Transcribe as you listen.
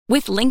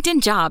With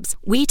LinkedIn Jobs,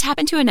 we tap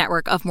into a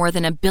network of more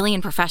than 1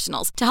 billion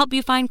professionals to help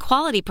you find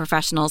quality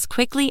professionals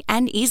quickly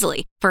and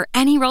easily for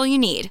any role you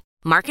need.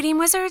 Marketing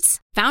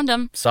wizards? Found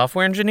them.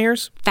 Software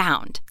engineers?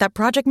 Found. That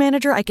project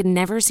manager I could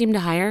never seem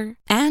to hire?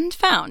 And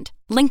found.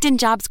 LinkedIn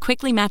Jobs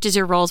quickly matches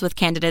your roles with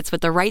candidates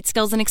with the right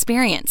skills and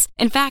experience.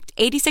 In fact,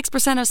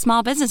 86% of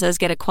small businesses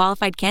get a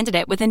qualified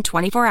candidate within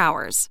 24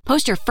 hours.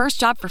 Post your first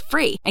job for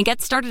free and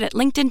get started at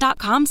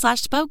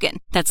linkedin.com/spoken.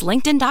 That's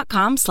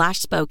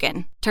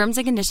linkedin.com/spoken. Terms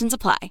and conditions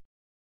apply.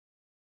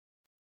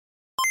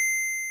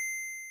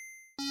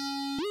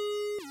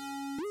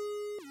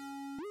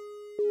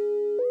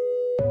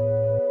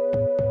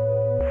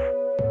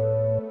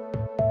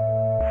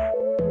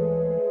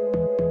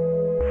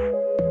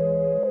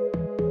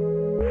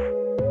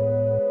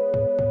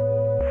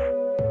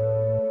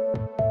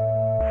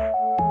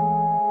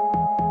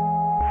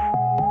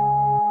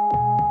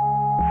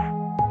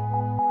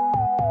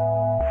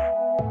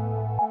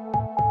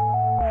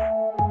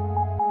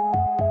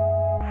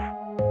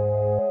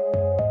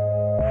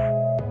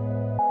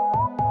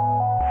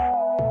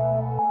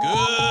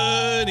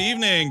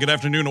 Good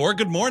afternoon, or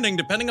good morning,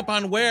 depending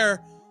upon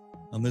where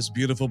on this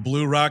beautiful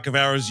blue rock of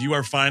ours you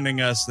are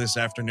finding us this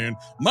afternoon.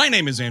 My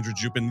name is Andrew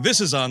Jupin. This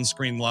is On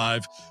Screen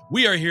Live.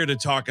 We are here to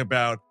talk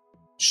about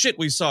shit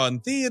we saw in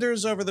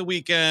theaters over the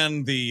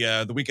weekend,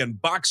 the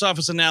weekend box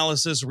office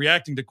analysis,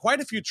 reacting to quite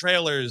a few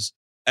trailers,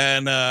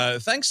 and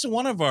thanks to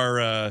one of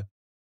our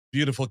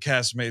beautiful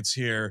castmates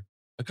here,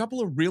 a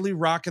couple of really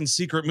rockin'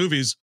 secret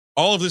movies.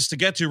 All of this to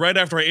get to right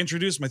after I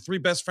introduce my three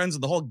best friends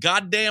in the whole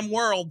goddamn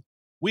world.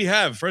 We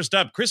have, first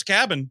up, Chris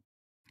Cabin.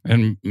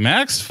 And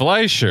Max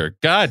Fleischer.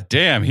 God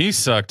damn, he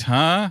sucked,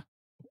 huh?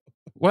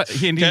 What?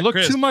 He looked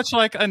Chris. Too much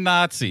like a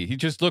Nazi. He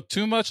just looked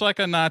too much like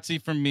a Nazi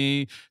for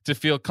me to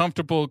feel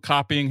comfortable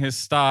copying his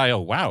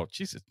style. Wow,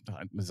 Jesus,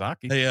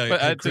 Miyazaki.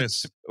 Hey,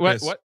 Chris.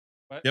 What?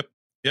 Yep,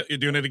 you're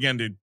doing it again,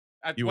 dude.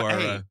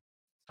 Hey.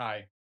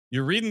 Hi.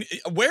 You're reading.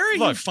 Where are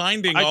you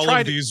finding all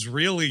of these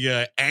really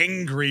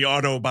angry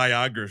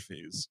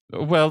autobiographies?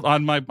 Well,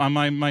 on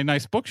my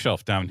nice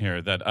bookshelf down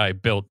here that I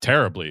built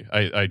terribly.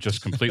 I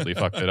just completely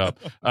fucked it up.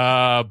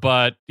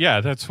 But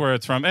yeah, that's where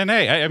it's from. And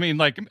hey, I mean,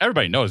 like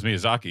everybody knows,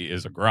 Miyazaki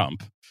is a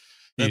grump.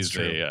 He's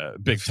a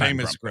big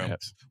famous grump.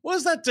 What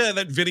was that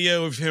that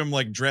video of him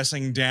like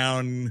dressing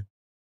down?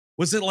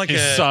 Was it like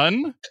his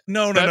son?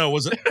 No.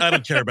 Was it? I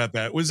don't care about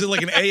that. Was it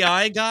like an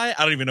AI guy?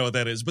 I don't even know what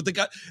that is. But the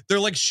guy, they're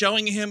like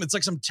showing him. It's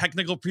like some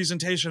technical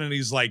presentation, and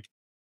he's like,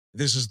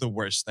 "This is the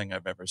worst thing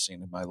I've ever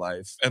seen in my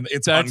life, and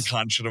it's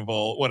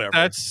unconscionable." Whatever.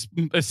 That's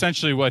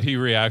essentially what he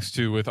reacts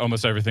to with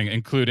almost everything,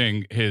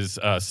 including his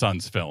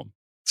son's film.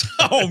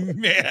 Oh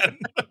man.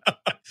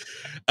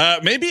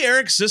 Maybe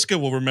Eric Siska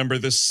will remember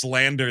this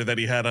slander that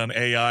he had on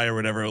AI or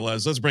whatever it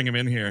was. Let's bring him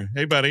in here.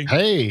 Hey, buddy.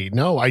 Hey,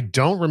 no, I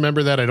don't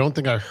remember that. I don't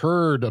think I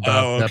heard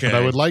about that, but I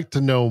would like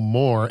to know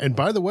more. And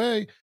by the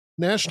way,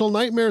 National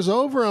Nightmare's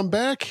over. I'm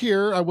back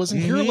here. I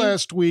wasn't here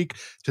last week,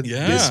 to the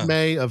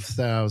dismay of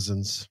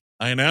thousands.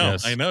 I know.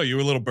 Yes. I know. You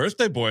were a little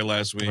birthday boy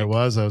last week. I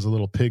was a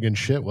little pig in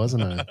shit,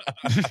 wasn't I?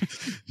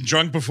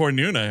 Drunk before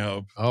noon, I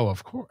hope. Oh,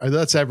 of course.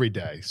 That's every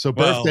day. So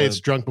birthday, it's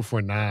drunk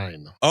before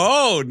 9.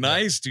 Oh,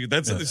 nice,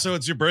 dude. So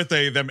it's your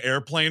birthday. Them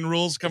airplane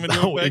rules come into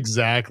effect?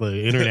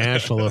 Exactly.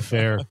 International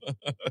affair.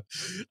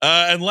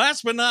 And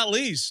last but not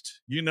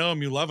least, you know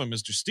him, you love him,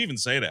 Mr. Steven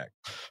Sadak.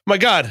 My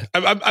God,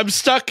 I'm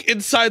stuck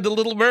inside the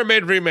Little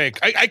Mermaid remake.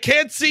 I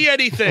can't see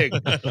anything.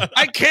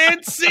 I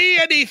can't see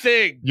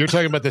anything. You're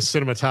talking about the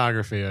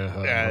cinematography.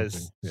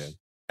 Yes. Yeah.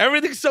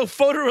 Everything's so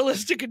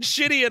photorealistic and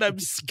shitty, and I'm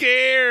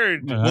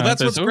scared. Well,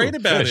 that's what's great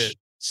about it,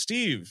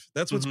 Steve.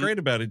 That's what's great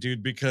about it,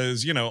 dude,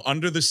 because, you know,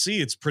 under the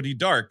sea, it's pretty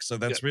dark, so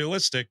that's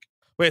realistic.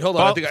 Wait, hold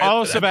on.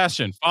 Follow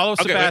Sebastian. Follow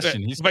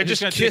Sebastian. If I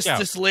just kiss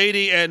this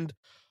lady and...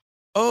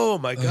 Oh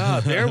my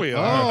God! There we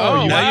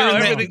are. Oh, wow!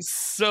 Everything's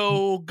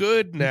so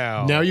good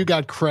now. Now you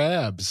got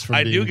crabs.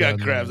 I do got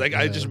crabs.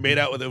 I just made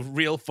out with a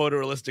real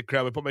photorealistic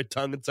crab. I put my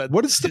tongue inside.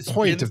 What is the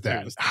point of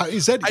that?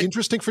 Is that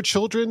interesting for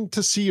children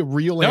to see a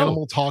real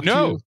animal talk to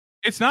you?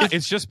 It's not.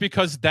 It's just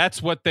because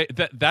that's what they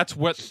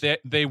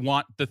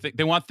want.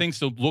 They want things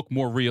to look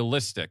more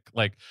realistic.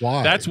 Like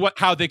why? That's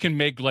how they can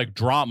make like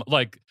drama.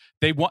 Like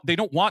they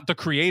don't want the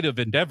creative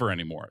endeavor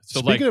anymore. So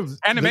Speaking like of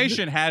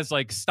animation has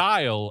like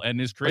style and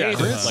is creative.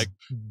 Chris, like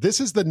this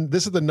is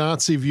the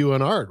Nazi view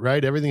on art,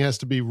 right? Everything has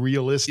to be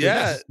realistic.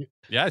 Yeah.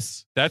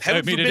 Yes. That's.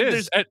 Heaven I mean, forbid it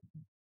is.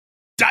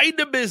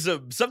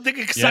 Dynamism, something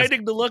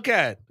exciting to look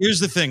at. Here's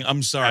the thing.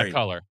 I'm sorry.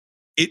 Color.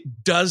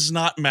 It does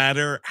not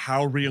matter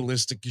how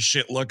realistic your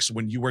shit looks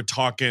when you are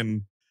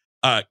talking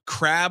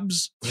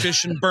crabs,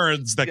 fish, and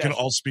birds that can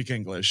all speak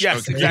English.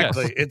 Yes,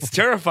 exactly. Yes. It's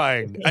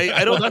terrifying.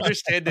 I don't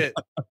understand it.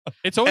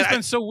 It's always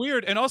been so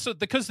weird. And also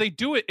because they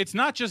do it, it's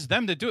not just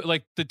them that do it.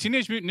 Like the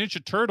Teenage Mutant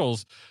Ninja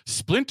Turtles,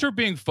 Splinter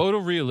being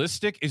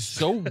photorealistic is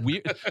so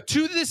weird.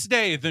 To this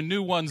day, the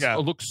new ones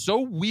look so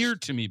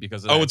weird to me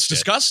because of that it's shit.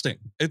 disgusting.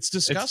 It's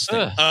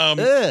disgusting.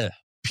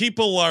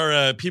 People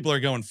are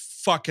going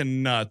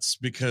fucking nuts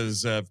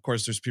because of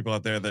course there's people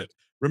out there that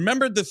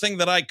remembered the thing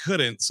that I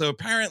couldn't. So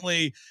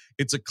apparently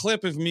it's a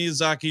clip of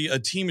Miyazaki. A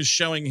team is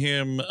showing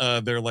him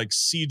their like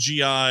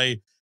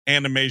CGI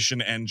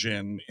animation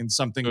engine in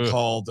something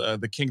called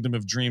The Kingdom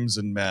of Dreams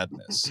and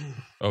Madness.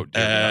 Oh,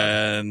 dear.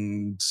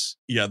 And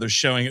yeah, they're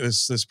showing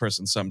this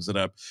person sums it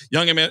up.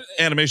 Young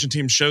animation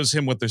team shows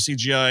him what their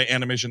CGI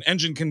animation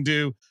engine can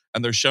do,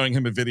 and they're showing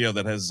him a video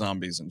that has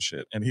zombies and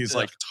shit. And he's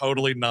like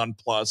totally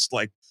nonplussed,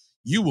 like,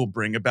 you will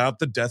bring about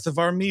the death of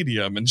our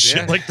medium and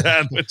shit like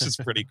that, which is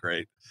pretty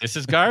great. This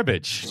is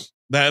garbage.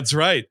 That's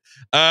right.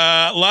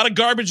 A lot of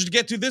garbage to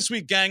get to this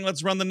week, gang.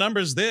 Let's run the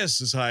numbers.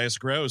 This is Highest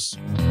Gross.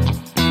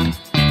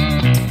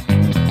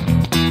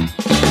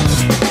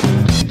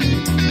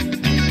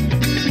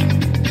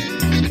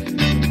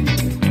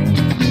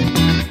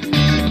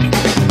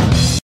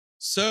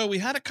 So we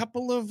had a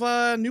couple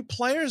of new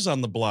players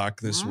on the block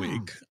this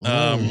week.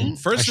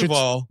 First of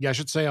all... I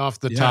should say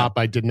off the top,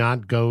 I did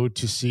not go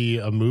to see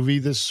a movie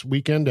this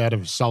weekend out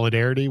of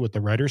solidarity with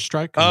the writer's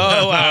strike.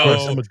 Oh,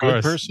 wow. I'm a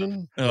good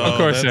person. Of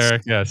course,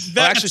 Eric, yes.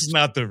 That's actually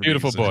not the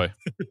beautiful reason.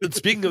 Boy.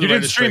 Speaking of you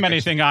didn't stream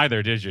anything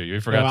either, did you?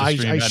 You forgot to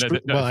stream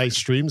I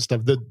streamed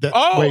stuff. Is that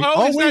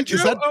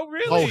Oh,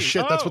 really? Oh,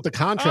 shit, that's what the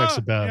contract's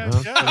about,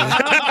 huh?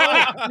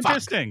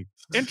 Yeah.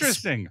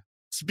 Interesting.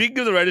 Speaking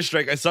of the writer's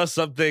strike, I saw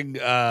something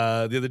the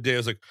other day. I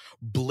was like,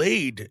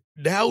 Blade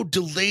now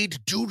delayed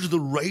due to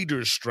the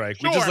writer's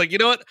strike. Which is like, you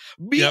know what?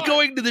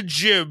 Going to the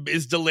gym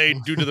is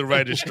delayed due to the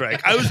writer's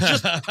strike. I was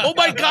just, oh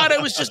my God, I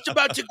was just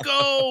about to go.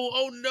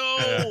 Oh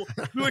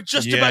no. We were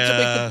just about to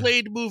make the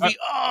Blade movie.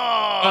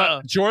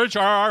 George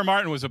R.R.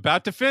 Martin was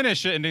about to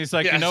finish it, and he's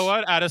like, you know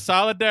what? Out of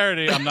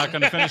solidarity, I'm not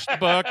going to finish the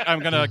book. I'm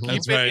going to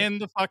keep it in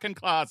the fucking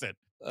closet.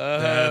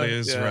 That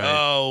is right.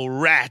 Oh,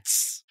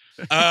 rats.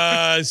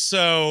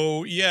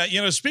 So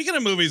yeah, speaking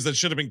of movies that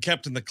should have been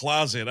kept in the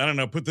closet, I don't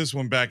know, put this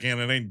one back in.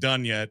 It ain't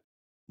done yet.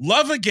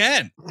 Love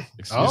Again.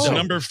 It's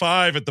number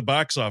 5 at the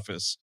box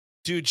office.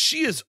 Dude,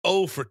 she is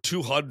 0 for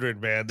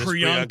 200, man. This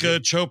Priyanka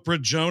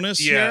Chopra Jonas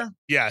here.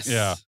 Yes.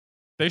 Yeah.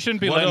 They shouldn't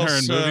be letting her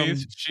in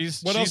movies.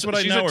 She's a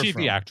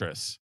TV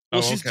actress.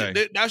 Well,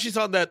 now she's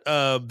on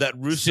that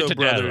Russo Citadel.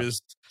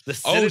 Brothers. The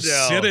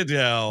Citadel.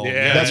 Citadel.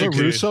 Yeah, that's a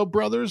Russo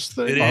Brothers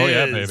thing?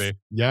 Yeah, baby.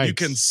 Yikes. You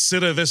can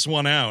sitta this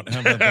one out.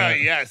 How about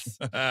that? Yes.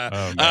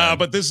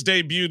 But this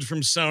debuted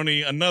from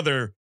Sony.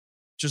 Another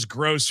just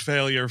gross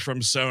failure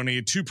from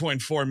Sony.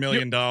 $2.4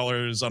 million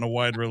on a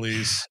wide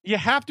release. You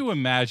have to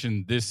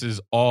imagine this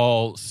is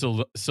all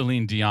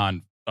Celine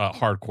Dion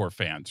hardcore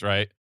fans,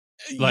 right?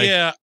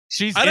 Yeah.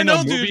 She's I don't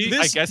know, movie. dude.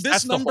 I guess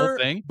that's number, the whole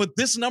thing. But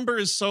this number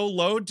is so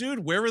low, dude.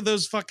 Where are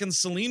those fucking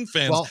Celine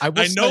fans? Well,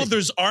 I know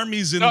there's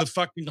armies in the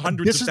fucking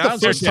hundreds of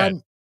thousands. This is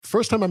the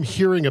first time I'm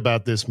hearing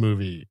about this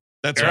movie.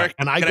 That's Eric, right.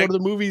 And I go to the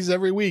movies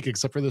every week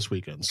except for this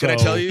weekend. So. Can I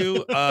tell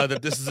you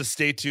that this is a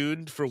stay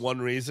tuned for one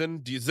reason?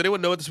 Does anyone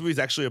know what this movie is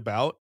actually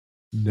about?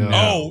 No.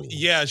 Oh,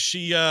 yeah.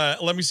 She,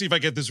 let me see if I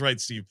get this right,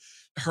 Steve.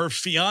 Her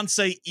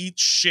fiance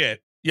eats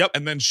shit. Yep.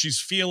 And then she's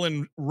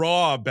feeling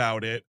raw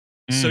about it.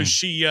 So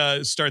she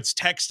starts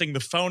texting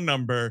the phone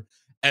number,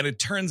 and it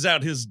turns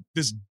out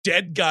this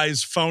dead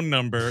guy's phone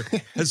number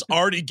has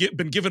already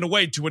been given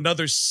away to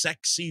another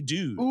sexy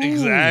dude. Ooh.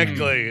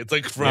 Exactly. It's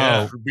like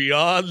from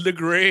beyond the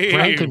grave.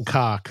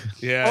 Frankencock.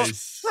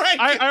 Yes.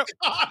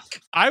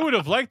 I would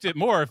have liked it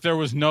more if there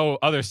was no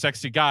other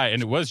sexy guy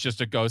and it was just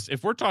a ghost.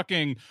 If we're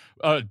talking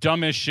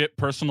dumb as shit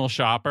personal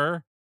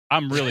shopper,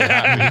 I'm really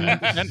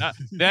happy.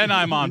 Then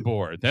I'm on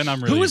board. Then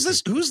I'm really. Who is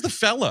this? Who's the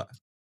fella?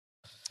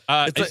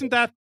 Isn't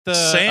that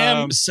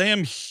the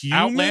Sam Human?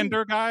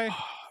 Outlander guy?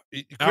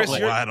 Chris,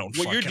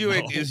 what you're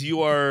doing is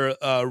you are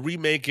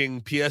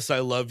remaking P.S. I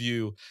Love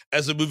You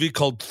as a movie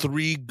called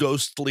Three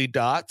Ghostly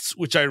Dots,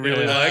 which I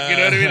really like. You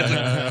know what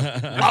I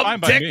mean?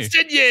 I'm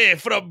texting you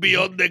from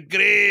beyond the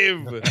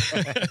grave.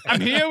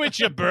 I'm here with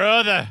your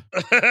brother.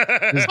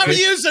 I'm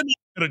using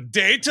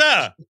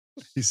data.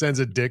 He sends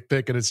a dick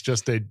pic and it's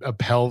just a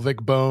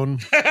pelvic bone.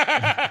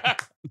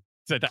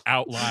 It's the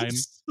outline.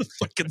 It's the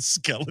fucking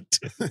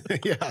skeleton.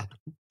 Yeah.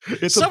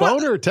 It's a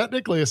boner.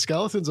 Technically, a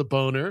skeleton's a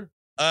boner.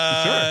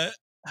 Sure.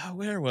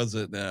 Where was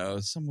it now?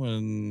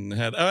 Someone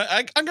had.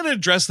 I'm going to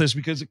address this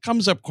because it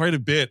comes up quite a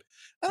bit.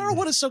 I don't know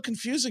what is so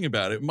confusing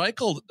about it.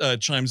 Michael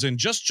chimes in.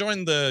 Just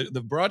joined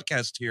the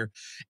broadcast here.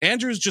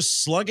 Andrew's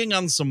just slugging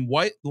on some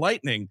white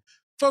lightning.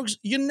 Folks,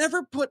 you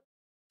never put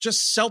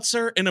just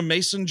seltzer in a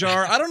mason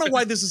jar. I don't know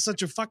why this is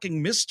such a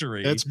fucking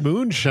mystery. It's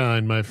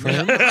moonshine, my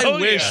friend. I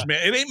wish,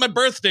 man. It ain't my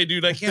birthday,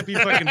 dude. I can't be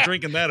fucking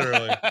drinking that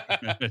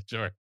early.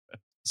 Sure.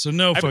 So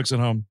no, folks at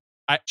home.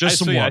 Just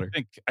some water.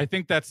 I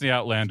think that's the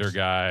Outlander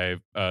guy,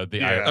 very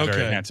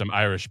handsome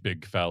Irish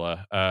big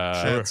fella.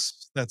 Sure.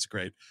 That's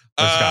great.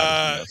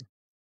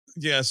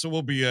 Yeah, so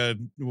we'll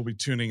be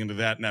tuning into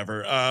that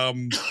never.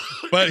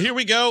 But here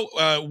we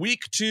go.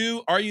 Week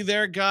 2. Are you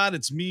there, God?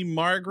 It's me,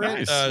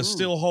 Margaret. Nice.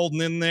 Still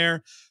holding in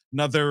there.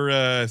 Another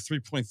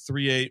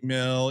 3.38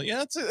 mil.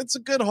 Yeah, it's a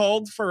good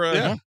hold for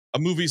a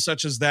movie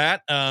such as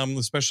that,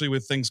 especially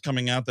with things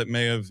coming out that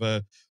may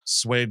have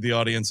swayed the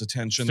audience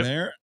attention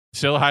there.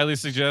 Still highly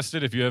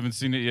suggested. If you haven't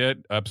seen it yet,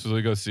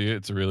 absolutely go see it.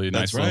 It's a really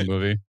nice little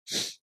movie.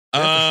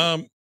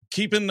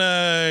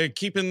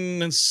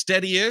 Keeping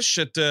steady-ish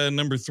at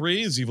number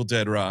 3 is Evil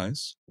Dead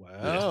Rise.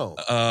 Wow.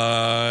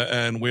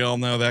 And we all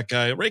know that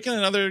guy raking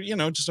another,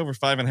 just over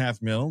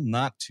 $5.5 million.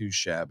 Not too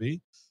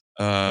shabby.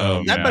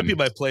 That might be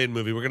my plane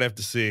movie. We're gonna have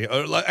to see.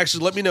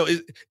 Actually, let me know.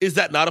 Is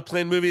that not a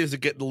plane movie? Is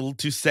it getting a little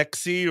too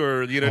sexy,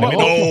 or what I mean?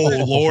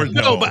 Oh Lord,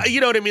 no. But you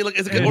know what I mean. Like,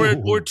 is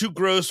it or too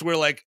gross? Where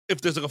like,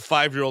 if there's like a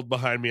 5-year-old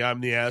behind me, I'm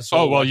the asshole.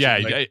 Oh well, yeah.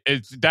 Like,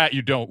 it's that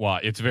you don't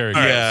want. It's very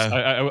gross.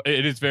 Yeah.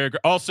 It is very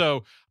gross.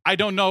 Also, I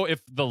don't know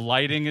if the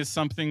lighting is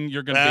something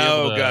you're going to be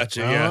able to. Gotcha.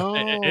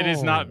 Yeah, it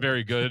is not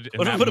very good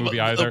in that movie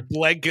either. A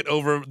blanket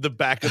over the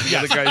back of the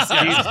other guy's seat,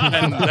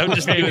 and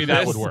maybe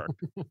that would work.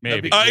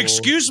 Maybe. Cool.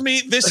 Excuse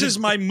me, this is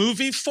my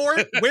movie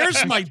fort.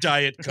 Where's my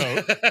Diet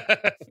Coke?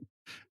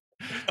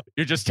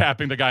 You're just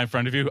tapping the guy in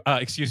front of you.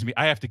 Excuse me,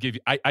 I have to give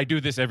you. I do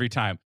this every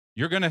time.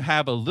 You're going to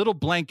have a little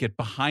blanket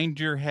behind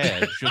your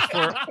head just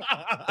for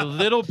a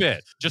little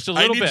bit. Just a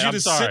little bit. I need you to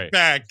sit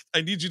back.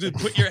 I need you to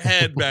put your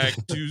head back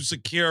to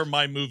secure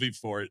my movie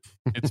for it.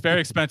 It's very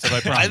expensive,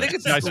 I promise. I think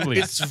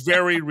it's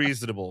very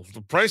reasonable.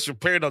 The price you're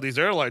paying on these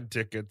airline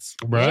tickets.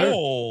 Right.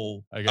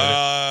 Oh, I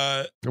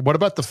got it. What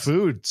about the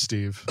food,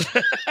 Steve?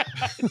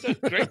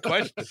 Great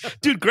question.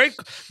 Dude,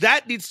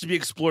 that needs to be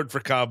explored for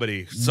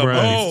comedy. Someone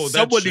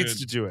needs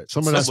to do it.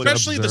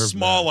 Especially the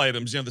small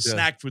items, the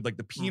snack food, like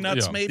the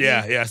peanuts, maybe.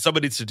 Yeah.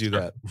 Someone needs to do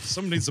that.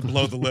 Someone needs to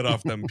blow the lid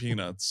off them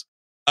peanuts.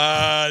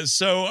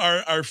 So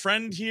our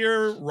friend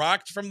here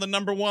rocked from the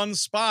number 1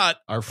 spot.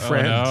 Our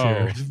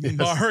friend here.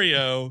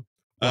 Mario.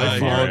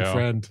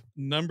 Friend.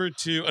 Number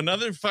 2,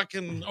 another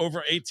fucking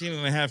over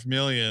 18.5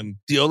 million.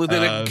 The only thing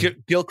that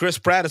can kill Chris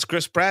Pratt is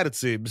Chris Pratt, it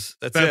seems.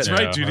 That's it.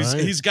 Right, dude.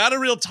 He's got a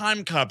real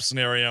time cop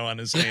scenario on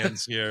his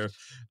hands here.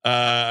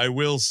 I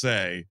will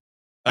say.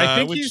 I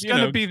think he's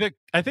going to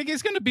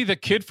be the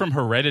kid from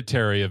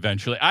Hereditary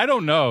eventually. I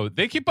don't know.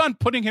 They keep on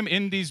putting him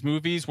in these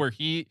movies where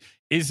he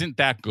isn't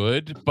that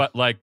good, but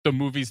like the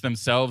movies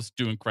themselves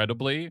do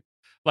incredibly.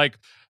 Like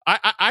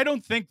I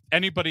don't think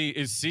anybody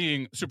is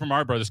seeing Super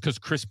Mario Brothers because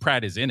Chris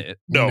Pratt is in it.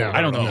 No,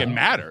 I don't think it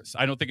matters.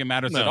 I don't think it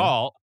matters at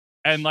all.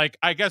 And like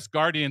I guess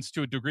Guardians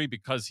to a degree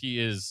because he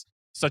is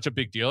such a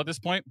big deal at this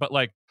point. But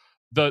like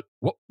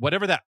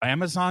whatever that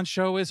Amazon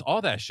show is,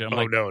 all that shit.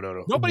 I'm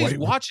no. Nobody's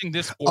watching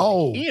this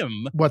for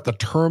him. What, the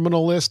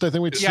Terminal List? I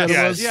think we said it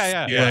was.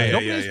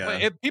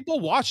 Yeah.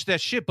 People watch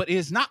that shit, but it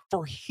is not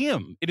for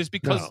him. It is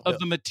because of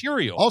the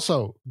material.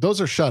 Also,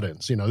 those are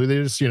shut-ins. They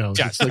just,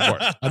 it's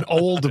like an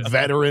old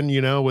veteran,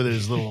 with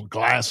his little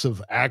glass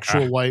of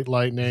actual white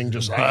lightning.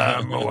 Just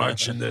I'm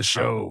watching this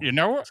show.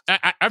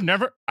 I've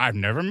never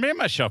made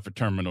myself a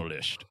Terminal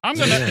List. I'm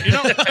gonna,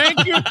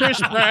 thank you, Chris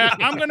Pratt.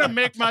 I'm gonna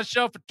make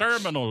myself a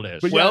Terminal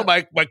List. But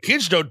my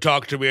kids don't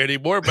talk to me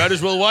anymore. Might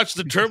as well watch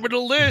the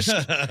Terminal List.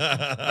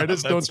 I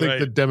just don't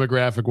think the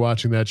demographic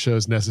watching that show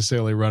is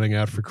necessarily running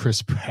out for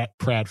Chris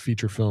Pratt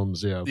feature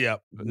films. Yeah.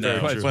 No,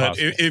 but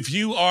if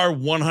you are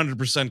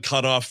 100%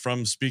 cut off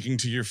from speaking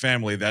to your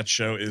family, that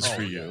show is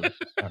for you.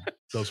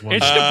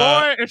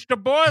 It's the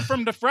boy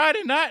from the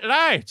Friday Night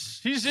Lights.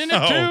 He's in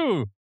it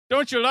too.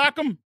 Don't you like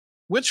him?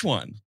 Which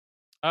one?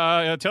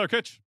 Taylor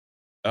Kitsch.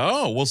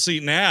 Oh, we'll see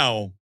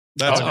now.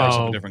 That's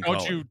a different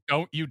color.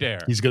 Don't you dare.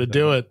 He's going to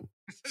do it.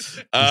 He's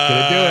going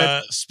to do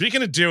it.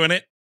 Speaking of doing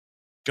it,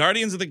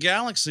 Guardians of the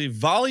Galaxy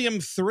Volume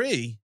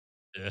 3,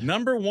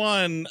 number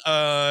 1,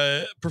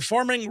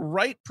 performing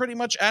right pretty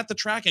much at the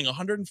tracking,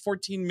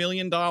 $114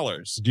 million.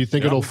 Do you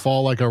think it'll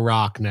fall like a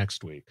rock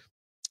next week?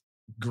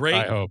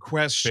 Great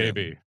question.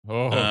 Baby.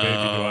 Oh, baby, do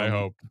I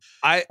hope.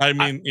 I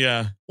mean,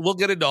 yeah. We'll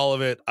get into all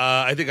of it.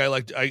 I think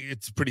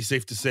it's pretty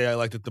safe to say I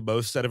liked it the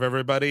most out of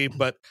everybody,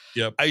 but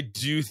I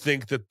do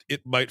think that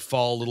it might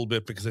fall a little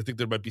bit because I think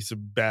there might be some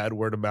bad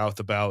word of mouth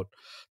about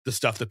the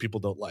stuff that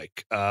people don't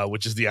like,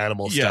 which is the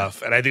animal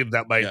stuff. And I think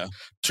that might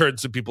turn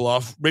some people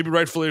off, maybe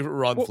rightfully or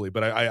wrongfully,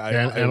 but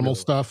animal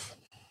stuff.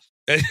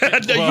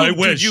 I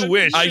wish. You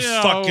wish. I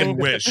fucking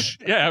wish.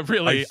 Yeah,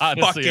 really. I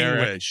honestly, fucking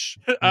Eric. wish.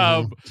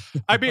 I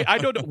mean, I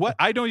don't know what.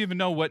 I don't even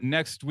know what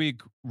next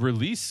week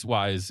release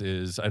wise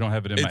is. I don't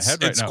have it in my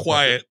head right now.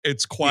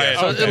 It's quiet.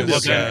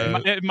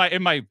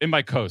 In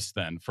my coast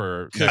then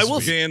for.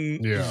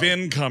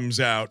 Vin comes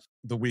out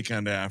the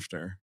weekend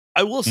after.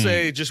 I will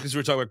say, just because we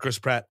were talking about Chris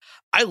Pratt,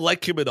 I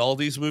like him in all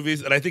these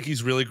movies, and I think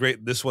he's really great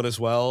in this one as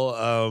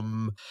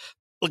well.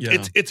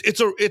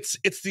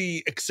 It's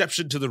the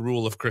exception to the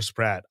rule of Chris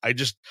Pratt.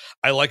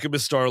 I like him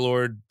as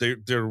Star-Lord.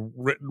 They're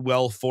written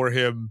well for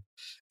him.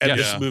 And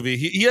this movie,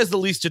 he has the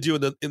least to do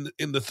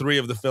in the 3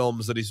 of the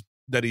films that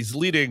he's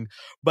leading.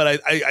 But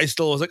I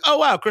still was like, oh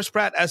wow, Chris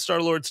Pratt as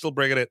Star-Lord, still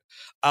bringing it.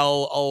 I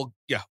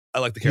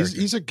like the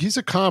character. He's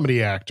a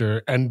comedy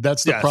actor, and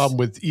that's the problem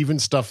with even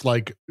stuff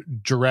like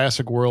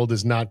Jurassic World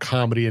is not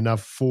comedy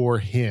enough for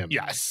him.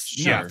 Yes,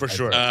 for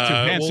sure. It's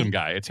handsome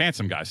guy. It's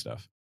handsome guy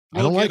stuff.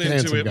 I don't like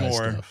handsome guy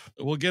more. Stuff.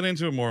 We'll get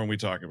into it more when we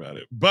talk about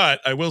it.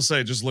 But I will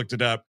say, just looked it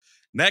up.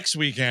 Next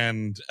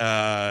weekend,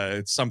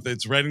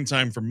 it's right in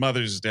time for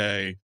Mother's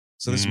Day.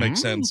 So this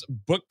makes sense.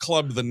 Book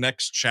club, the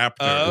next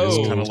chapter is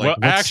kind of like. Well,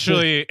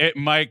 actually, it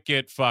might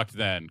get fucked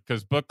then,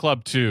 because book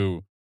club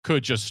 2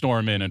 could just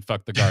storm in and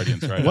fuck the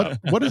Guardians right up.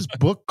 What is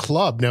book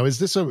club now? Is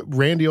this a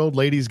randy old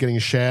ladies getting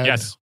shagged?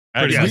 Yes,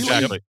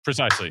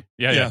 precisely.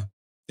 Yeah.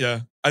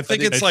 I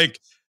think it's like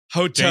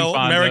hotel,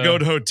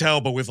 Marigold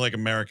Hotel, but with like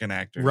American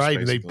actors. Right,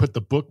 basically. and they put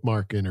the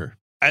bookmark in her.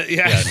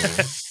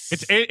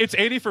 It's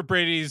 80 for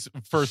Brady's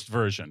first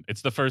version.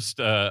 It's the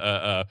first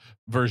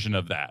version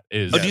of that.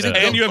 Is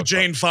and you have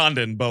Jane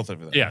Fonda in both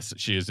of them. Yes,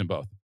 she is in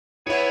both.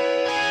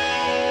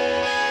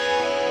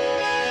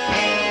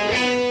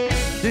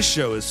 This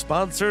show is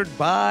sponsored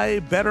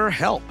by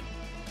BetterHelp.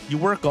 You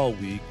work all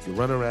week, you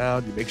run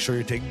around, you make sure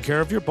you're taking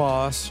care of your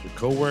boss, your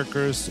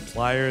coworkers,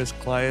 suppliers,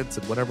 clients,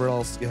 and whatever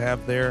else you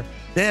have there.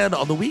 Then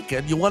on the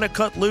weekend, you want to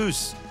cut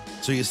loose.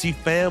 So you see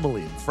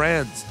family and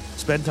friends,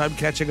 spend time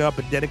catching up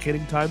and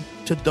dedicating time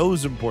to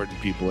those important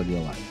people in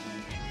your life.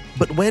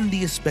 But when do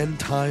you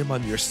spend time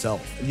on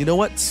yourself? And you know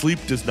what?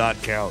 Sleep does not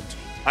count.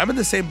 I'm in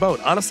the same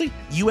boat. Honestly,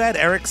 you add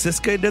Eric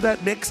Siska into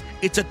that mix,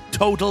 it's a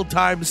total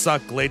time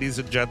suck, ladies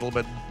and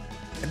gentlemen.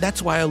 And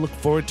that's why I look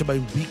forward to my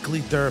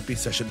weekly therapy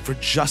session for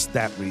just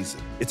that reason.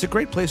 It's a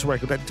great place where I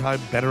can spend time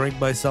bettering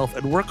myself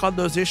and work on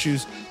those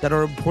issues that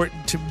are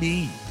important to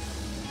me.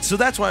 So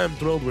that's why I'm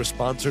thrilled we're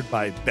sponsored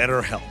by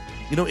BetterHelp.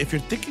 You know, if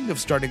you're thinking of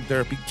starting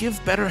therapy, give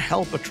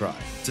BetterHelp a try.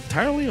 It's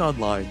entirely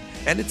online,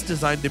 and it's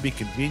designed to be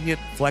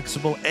convenient,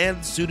 flexible,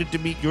 and suited to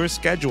meet your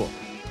schedule.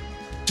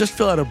 Just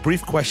fill out a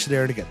brief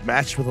questionnaire to get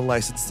matched with a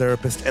licensed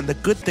therapist, and the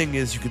good thing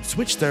is you can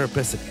switch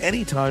therapists at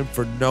any time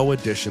for no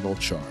additional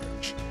charge.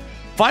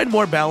 Find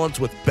more balance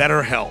with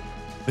BetterHelp.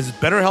 Visit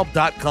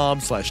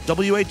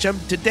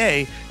BetterHelp.com/WHM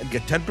today and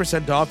get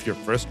 10% off your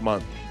first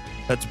month.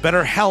 That's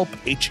BetterHelp,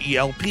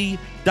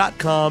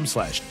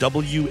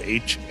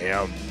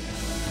 HELP.com/WHM.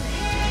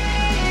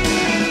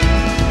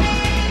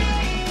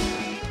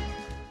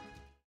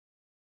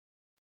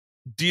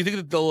 Do you think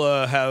that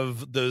they'll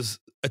have those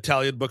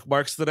Italian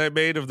bookmarks that I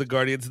made of the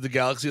Guardians of the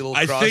Galaxy? A little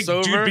crossover? I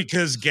think, dude,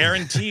 because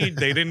guaranteed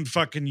they didn't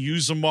fucking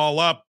use them all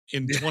up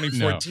in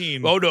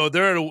 2014. No. Oh no,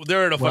 they're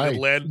in a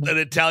fucking an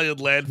Italian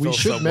landfill. We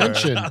should somewhere.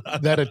 mention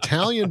that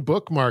Italian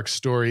bookmark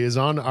story is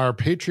on our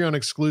Patreon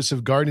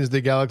exclusive Guardians of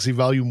the Galaxy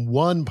Volume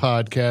 1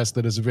 podcast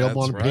that is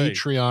available on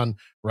Patreon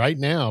right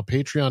now.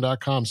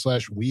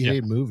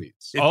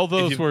 Patreon.com/WeHateMovies. All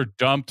those were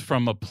dumped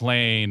from a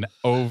plane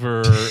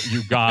over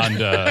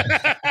Uganda.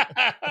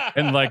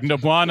 And like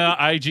Nabwana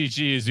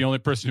IGG is the only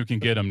person who can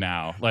get them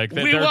now. Like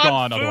they're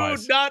gone food,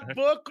 otherwise. Not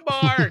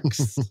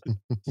bookmarks.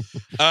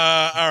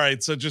 All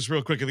right. So just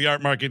real quick at the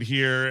art market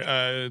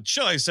here,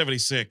 July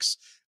 76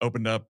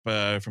 opened up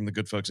from the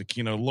good folks at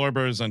Kino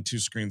Lorber's on 2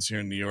 screens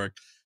here in New York.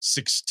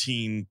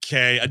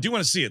 16K. I do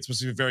want to see it. It's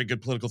supposed to be a very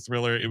good political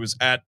thriller. It was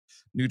at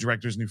New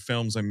Directors, New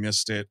Films. I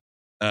missed it.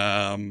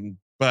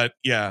 But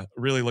yeah,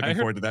 really looking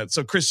forward to that.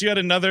 So Chris, you had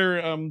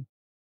another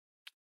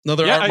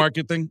art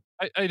market thing?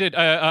 I did.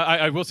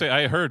 I will say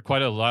I heard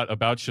quite a lot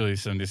about Chile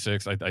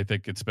 76. I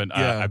think it's been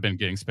I've been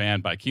getting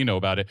spammed by Kino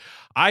about it.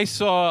 I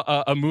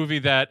saw a movie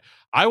that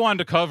I wanted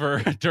to cover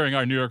during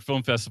our New York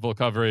Film Festival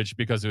coverage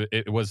because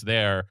it was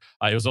there.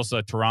 It was also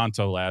at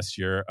Toronto last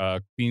year.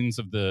 Queens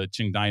of the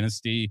Qing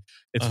Dynasty.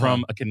 It's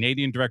from a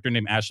Canadian director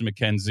named Ashley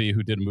McKenzie,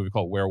 who did a movie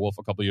called Werewolf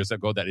a couple years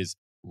ago that is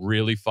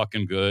really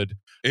fucking good.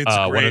 It's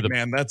great,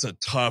 man. That's a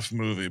tough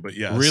movie, but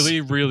yes.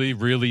 Really, really,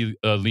 really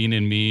lean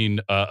and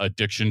mean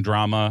addiction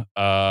drama.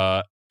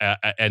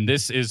 And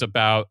this is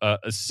about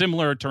a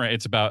similar terrain.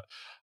 It's about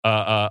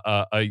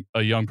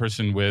a young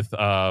person with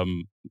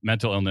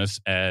mental illness,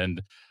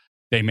 and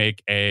they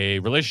make a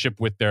relationship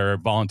with their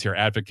volunteer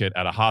advocate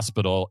at a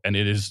hospital. And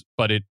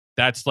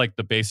that's like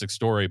the basic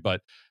story.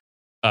 But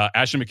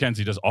Ashley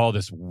McKenzie does all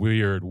this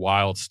weird,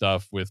 wild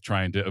stuff with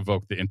trying to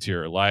evoke the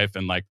interior life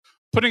and like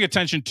putting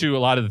attention to a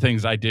lot of the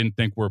things I didn't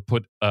think were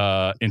put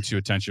into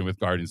attention with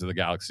Guardians of the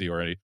Galaxy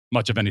or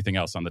much of anything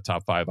else on the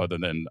top 5 other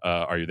than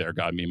Are You There,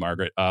 God, Me,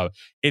 Margaret?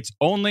 It's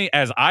only,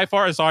 as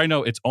far as I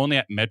know, it's only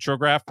at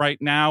Metrograph right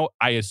now.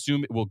 I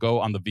assume it will go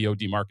on the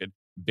VOD market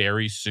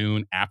very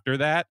soon after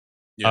that.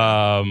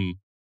 Yeah.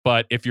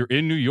 But if you're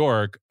in New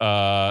York,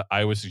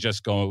 I would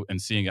suggest go and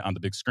seeing it on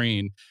the big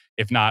screen.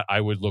 If not, I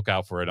would look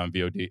out for it on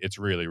VOD. It's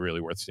really,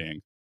 really worth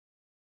seeing.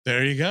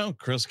 There you go.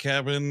 Chris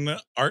Cabin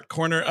Art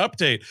Corner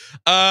update.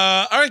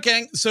 All right,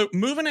 gang. So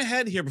moving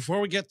ahead here, before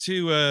we get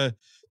to the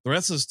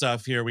rest of the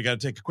stuff here, we got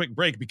to take a quick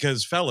break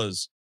because,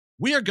 fellas,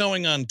 we are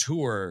going on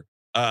tour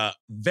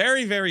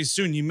very, very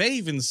soon. You may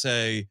even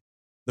say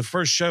the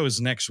first show is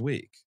next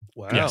week.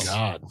 Wow. Yes.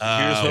 God.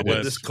 Here's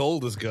hoping this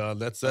cold is gone.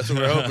 That's what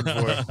we're hoping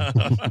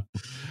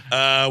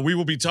for. We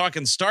will be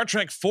talking Star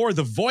Trek IV,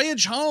 The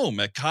Voyage Home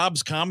at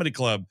Cobb's Comedy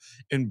Club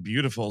in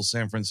beautiful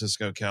San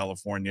Francisco,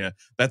 California.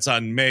 That's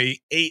on May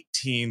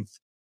 18th.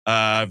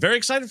 Very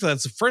excited for that.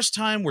 It's the first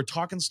time we're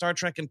talking Star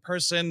Trek in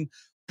person.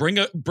 Bring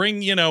a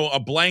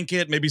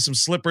blanket, maybe some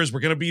slippers.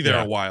 We're gonna be there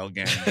a while,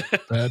 gang.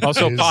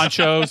 Also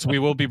ponchos. We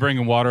will be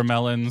bringing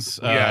watermelons,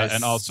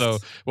 and also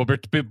we'll be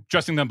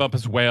dressing them up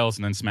as whales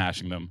and then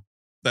smashing them.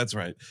 That's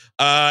right.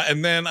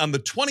 And then on the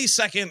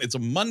 22nd, it's a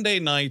Monday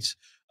night.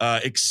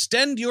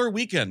 Extend your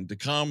weekend to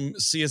come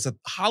see us at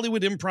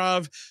Hollywood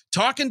Improv,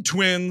 Talking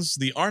Twins,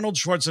 the Arnold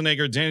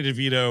Schwarzenegger, Danny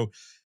DeVito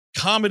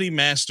comedy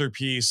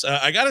masterpiece.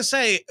 I got to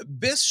say,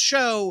 this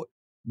show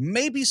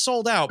may be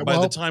sold out by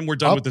the time we're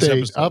done with this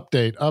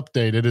episode.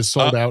 Update. It is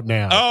sold out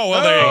now. Oh,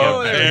 well,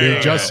 there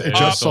you go. It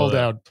just sold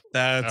out.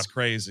 That's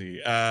crazy.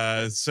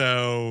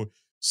 So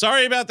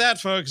sorry about that,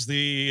 folks.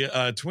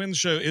 The Twins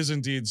show is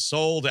indeed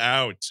sold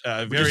out.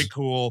 Very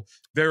cool.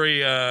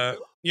 Very,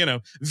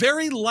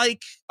 very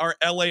like our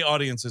LA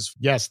audiences.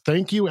 Yes.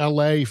 Thank you,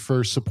 LA,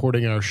 for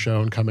supporting our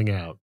show and coming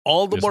out.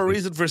 All the more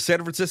reason for San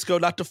Francisco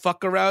not to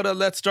fuck around on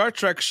that Star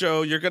Trek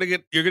show. You're gonna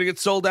get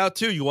sold out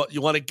too. You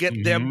want to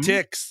get them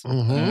ticks.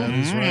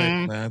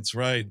 That's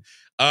right.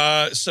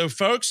 So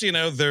folks,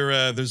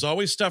 there's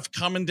always stuff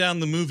coming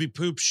down the movie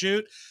poop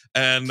chute,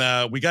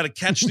 and we got to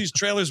catch these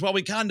trailers while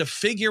we kind of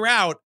figure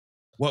out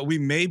what we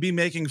may be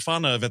making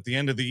fun of at the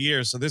end of the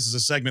year. So this is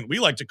a segment we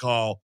like to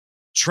call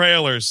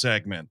Trailer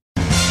Segment.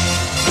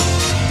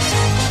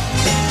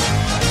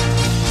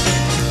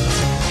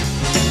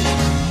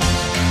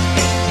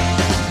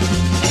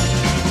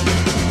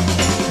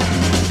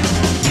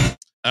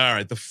 All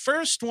right, the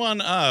first one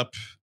up,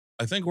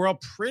 I think we're all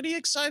pretty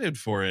excited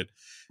for it.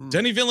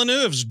 Denis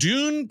Villeneuve's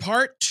Dune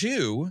Part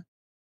 2.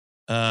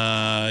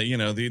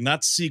 The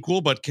not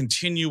sequel, but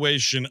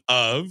continuation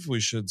of, we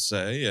should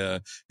say,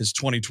 his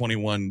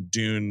 2021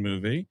 Dune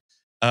movie,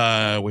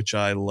 which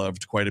I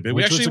loved quite a bit.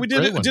 We did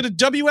a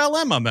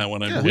WLM on that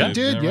one, I believe. We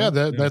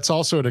did, that's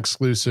also an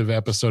exclusive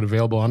episode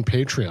available on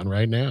Patreon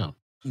right now.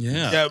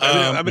 Yeah.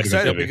 I'm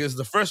excited because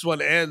the first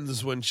one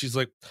ends when she's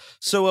like,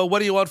 "So, what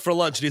do you want for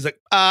lunch?" And he's like,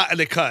 and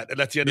they cut, and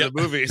that's the end of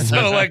the movie.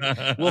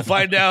 So, we'll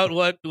find out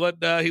what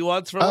he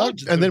wants for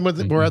lunch. And then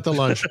we're at the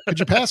lunch. Could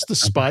you pass the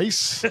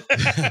spice?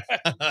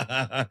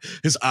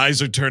 His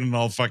eyes are turning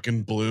all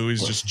fucking blue.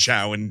 He's just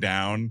chowing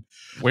down.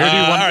 Where do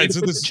you want me to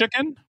put the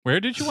chicken?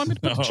 Where did you want me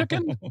to put the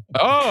chicken?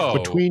 Oh,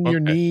 between your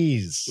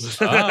knees.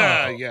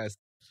 Yes.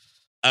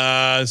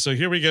 So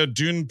here we go.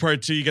 Dune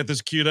Part 2. You got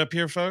this queued up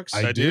here, folks?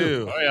 I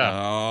do. Oh, yeah.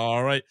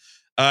 All right.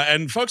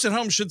 And folks at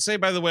home should say,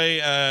 by the way,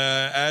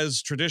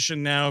 as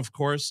tradition now, of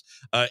course,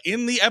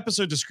 in the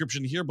episode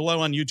description here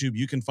below on YouTube,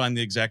 you can find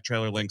the exact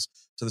trailer links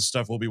to the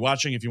stuff we'll be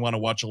watching if you want to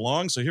watch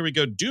along. So here we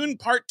go. Dune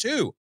Part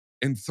 2.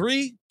 In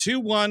 3, 2,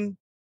 1,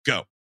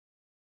 go.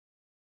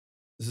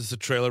 Is this a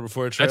trailer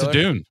before a trailer? That's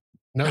a Dune.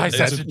 No, I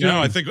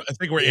think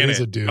we're in it. It is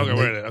a Dune. Okay,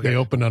 we're in it. Okay. They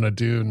open on a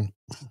Dune.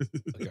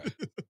 Okay.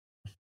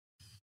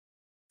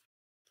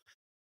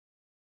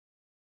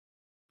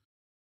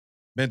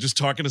 Man, just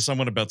talking to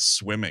someone about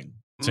swimming.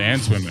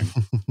 Sand swimming.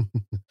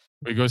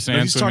 We go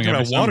sand he's swimming. He's talking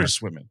about water summer.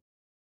 swimming.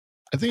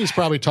 I think he's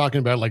probably talking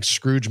about like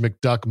Scrooge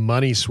McDuck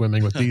money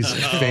swimming with these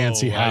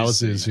fancy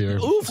houses here.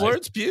 Ooh,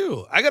 Florence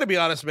Pugh. I got to be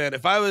honest, man.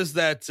 If I was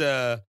that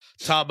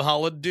Tom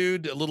Holland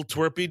dude, a little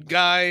twerpy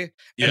guy,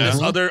 and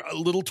this other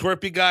little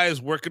twerpy guy is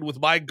working with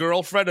my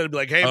girlfriend, I'd be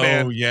like, hey,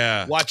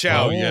 man, watch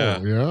out.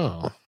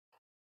 Yeah.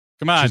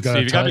 Come on,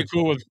 Steve. You got to be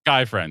cool with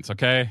guy friends,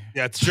 okay?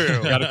 Yeah, it's true.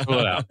 You got to cool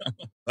it out.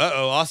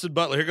 Uh-oh, Austin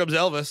Butler. Here comes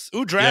Elvis.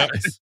 Ooh,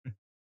 Drax. Yep.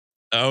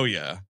 Oh,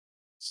 yeah.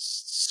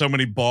 So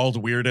many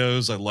bald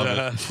weirdos. I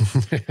love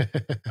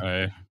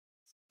it.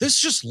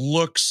 This just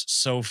looks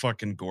so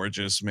fucking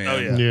gorgeous, man. Oh,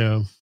 yeah.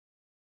 Yeah.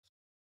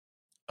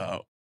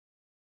 Oh,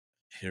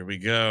 here we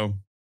go.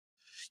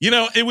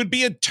 It would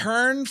be a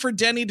turn for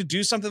Denny to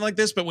do something like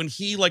this, but when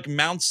he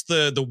mounts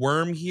the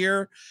worm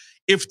here,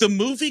 if the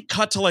movie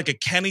cut to a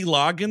Kenny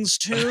Loggins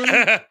tune,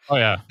 oh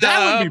yeah,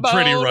 that would be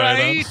pretty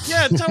right.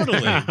 Yeah,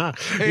 totally.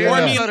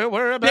 Yeah.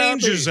 Or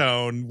Danger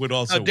Zone would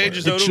also work.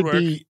 Danger Zone it should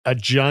be a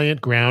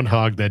giant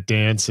groundhog that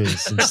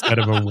dances instead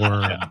of a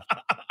worm.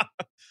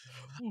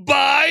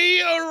 Buy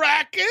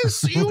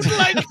Arrakis? You'd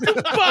like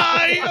to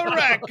buy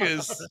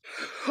Arrakis?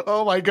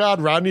 Oh my God,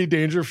 Rodney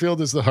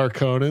Dangerfield is the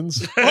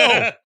Harkonnens.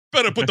 Oh,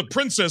 better put the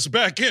princess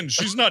back in.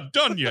 She's not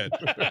done yet.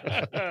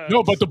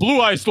 No, but the blue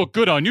eyes look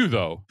good on you,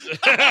 though.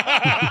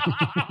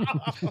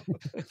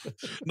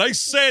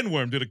 Nice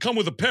sandworm. Did it come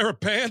with a pair of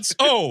pants?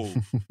 Oh.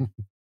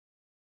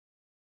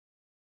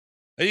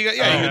 You could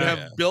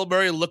have Bill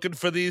Murray looking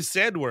for these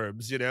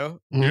sandworms, Hey,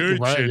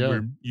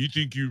 sandworm, you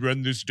think you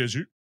run this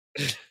desert?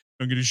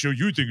 I'm going to show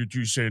you a thing or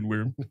two,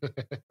 sandworm.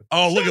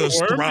 Oh, look at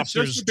those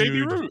thropters,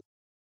 dude.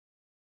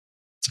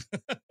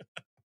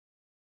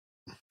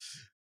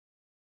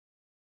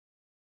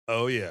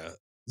 Oh, yeah.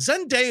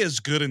 Zendaya's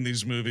good in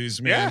these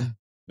movies, man.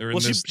 Yeah.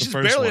 She's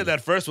barely in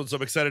that first one, so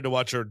I'm excited to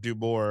watch her do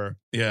more.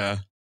 Yeah.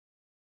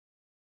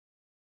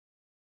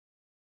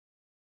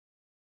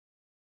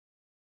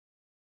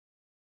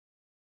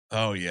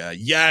 Oh, yeah.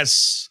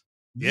 Yes.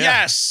 Yeah.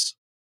 Yes.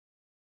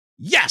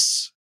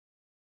 Yes.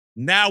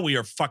 Now we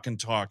are fucking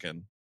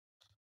talking.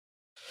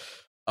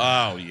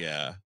 Oh,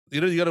 yeah.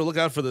 You got to look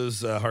out for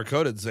those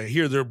Harkonnens. I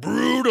hear they're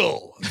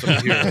brutal. That's what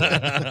I hear.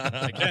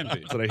 They can be.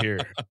 That's what I hear.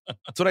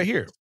 That's what I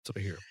hear. That's what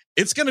I hear.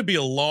 It's going to be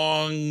a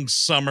long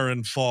summer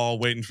and fall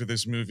waiting for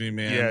this movie,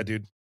 man. Yeah,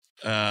 dude.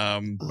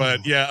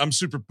 But yeah, I'm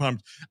super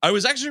pumped. I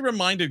was actually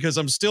reminded because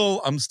I'm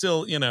still,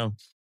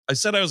 I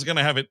said I was going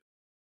to have it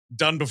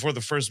done before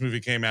the first movie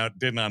came out.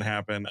 Did not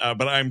happen.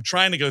 But I'm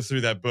trying to go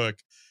through that book.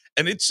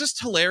 And it's just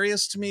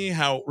hilarious to me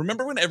how,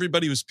 remember when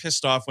everybody was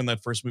pissed off when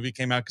that first movie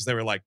came out? Because they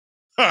were like,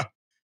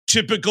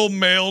 typical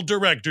male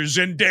director.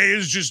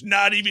 Zendaya's just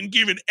not even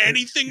given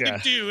anything to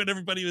do. And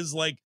everybody was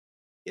like,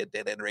 you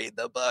didn't read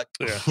the book.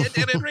 Yeah. You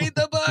didn't read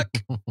the book.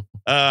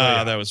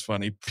 That was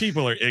funny.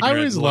 People are ignorant. I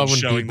always love when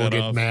people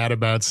get off. mad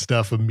about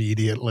stuff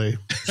immediately.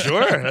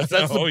 Sure. That's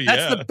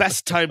the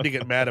best time to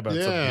get mad about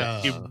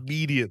something.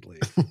 Immediately.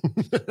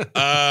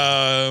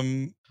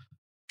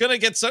 Gonna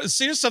get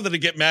here's something to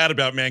get mad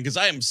about, man, because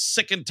I am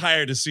sick and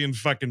tired of seeing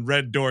fucking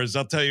red doors.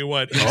 I'll tell you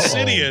what.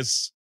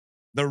 Insidious.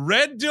 The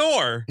red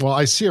door. Well,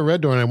 I see a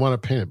red door and I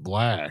want to paint it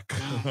black.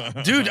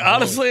 Dude,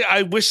 honestly,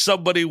 I wish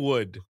somebody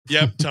would.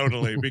 Yep,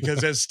 totally.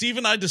 Because as Steve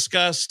and I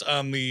discussed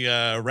on the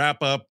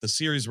the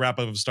series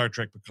wrap-up of Star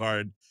Trek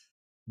Picard,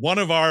 one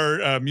of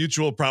our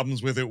mutual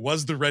problems with it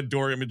was the red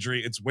door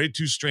imagery. It's way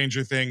too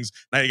Stranger Things.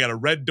 Now you got a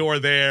red door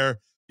there.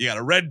 You got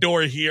a red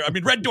door here. I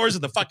mean, red door's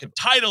in the fucking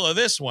title of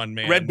this one,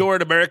 man. Red door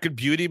in American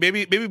Beauty.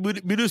 Maybe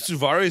Minu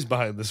Suvari's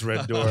behind this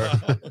red door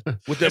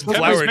with them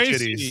flower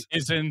titties.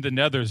 Is in the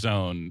Nether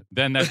Zone.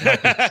 Then that's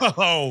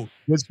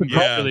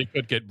really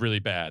could get really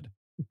bad.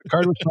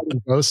 Picard was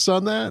fighting ghosts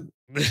on that?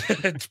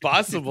 It's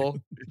possible.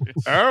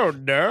 Oh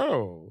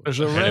no! There's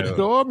a red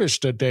door,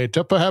 Mr.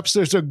 Data. Perhaps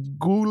there's a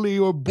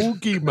ghoulie or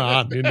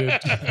boogeyman in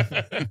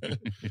it.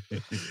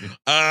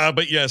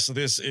 But yes,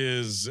 this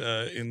is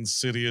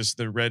Insidious: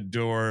 The Red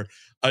Door,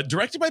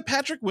 directed by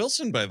Patrick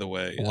Wilson, by the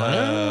way.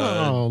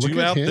 Wow! Due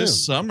out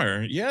this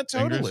summer. Yeah,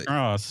 totally. Fingers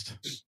crossed.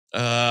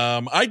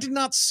 I did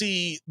not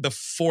see the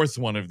fourth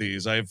one of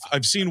these. I've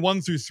seen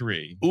 1 through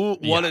 3. Ooh,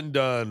 one and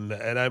done.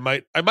 And I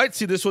might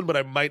see this one, but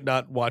I might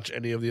not watch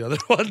any of the other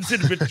ones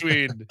in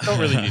between. Don't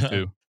really need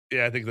to.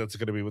 Yeah, I think that's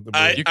going to be what the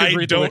movie. You can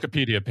read the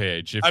Wikipedia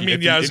page. I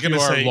was going to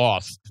say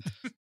lost.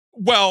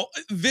 Well,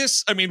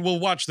 we'll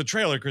watch the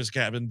trailer, Chris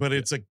Cabin, but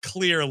it's a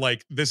clear,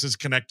 this is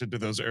connected to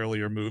those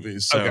earlier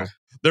movies. So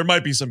there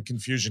might be some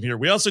confusion here.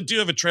 We also do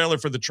have a trailer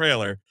for the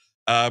trailer.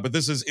 But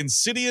this is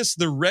Insidious: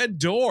 The Red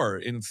Door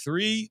in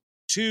 3,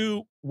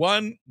 2,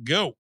 1,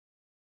 go.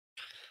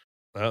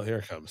 Well, here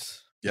it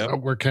comes. Yep.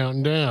 We're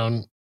counting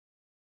down.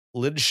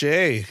 Lynn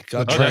Shay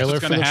got the trailer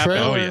for the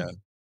trailer. Oh, yeah.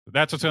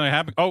 That's what's going to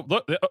happen. Oh,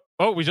 look.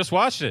 Oh, we just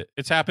watched it.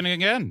 It's happening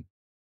again.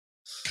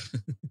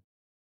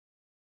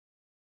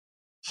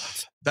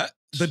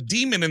 The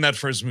demon in that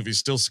first movie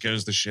still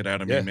scares the shit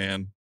out of me,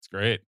 man. It's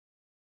great.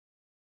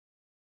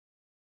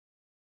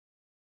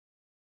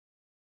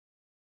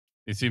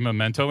 Is he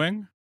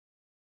mementoing?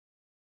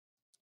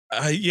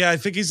 I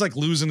think he's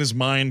losing his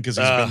mind because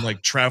he's been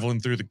traveling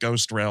through the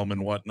ghost realm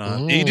and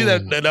whatnot. You do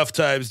that enough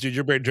times, dude.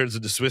 Your brain turns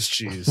into Swiss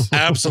cheese.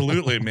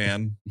 Absolutely,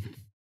 man.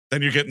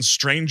 Then you're getting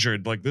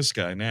strangered like this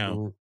guy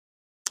now.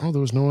 Oh,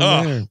 there was no one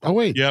there. Oh,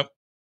 wait. Yep.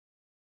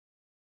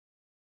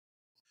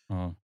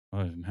 Oh,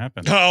 that didn't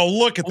happen. Oh,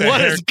 look at that.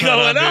 What is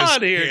going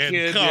on here, kid?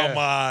 kid? Come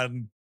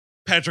on.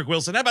 Patrick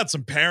Wilson, how about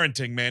some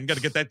parenting, man? Got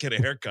to get that kid a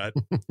haircut.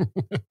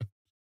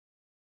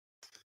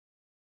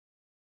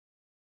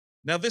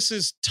 Now, this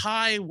is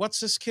Ty.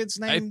 What's this kid's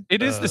name?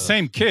 It is the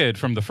same kid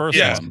from the first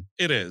one.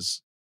 It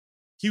is.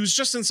 He was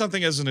just in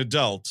something as an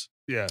adult.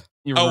 Yeah.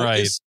 You're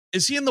right.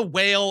 Is he in The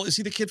Whale? Is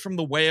he the kid from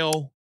The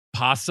Whale?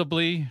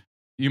 Possibly.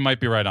 You might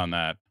be right on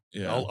that.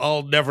 Yeah.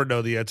 I'll never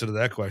know the answer to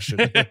that question.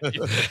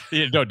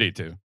 You don't need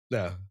to.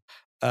 No.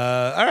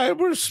 All right.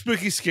 We're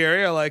spooky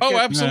scary. I like it. Oh,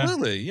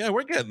 absolutely. Yeah,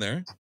 we're getting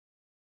there.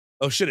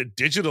 Oh, shit. A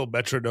digital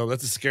metronome.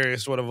 That's the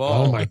scariest one of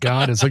all. Oh, my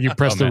God. It's like you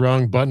pressed the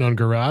wrong button on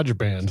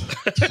GarageBand.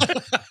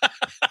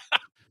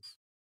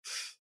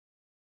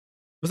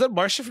 Was that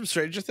Marcia from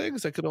Stranger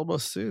Things? I could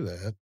almost see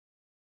that.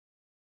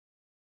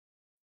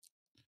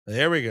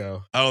 There we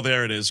go. Oh,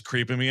 there it is.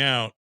 Creeping me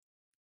out.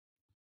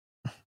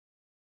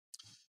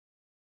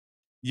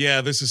 Yeah,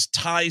 this is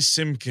Ty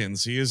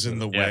Simpkins. He is in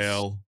The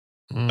Whale.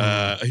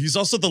 He's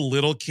also the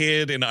little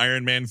kid in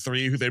Iron Man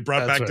 3 who they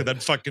brought back to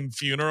that fucking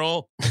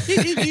funeral.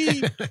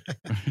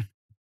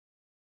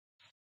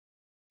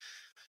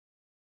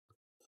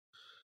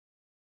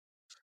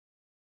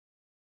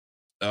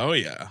 Oh,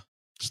 yeah.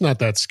 It's not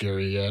that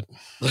scary yet.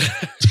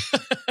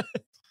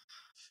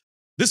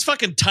 This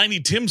fucking Tiny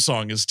Tim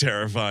song is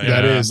terrifying.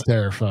 That is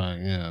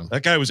terrifying, yeah.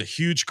 That guy was a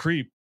huge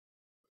creep.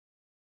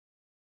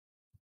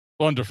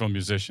 Wonderful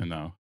musician,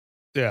 though.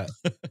 Yeah.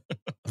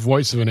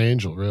 Voice of an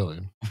angel, really.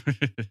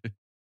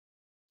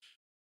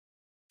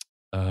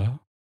 All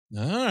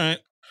right.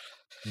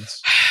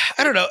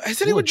 I don't know. Has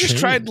anyone just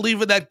tried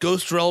leaving that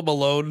ghost realm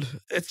alone?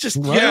 It's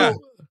just, they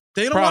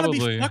don't want to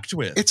be fucked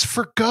with. It's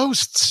for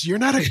ghosts. You're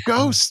not a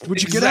ghost.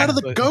 Would you get out of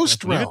the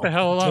ghost realm? Get the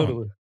hell alone.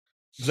 Totally.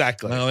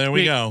 Exactly. Well, there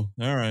we go.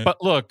 All right. But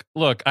look,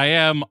 I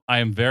am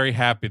very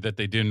happy that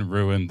they didn't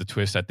ruin the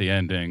twist at the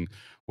ending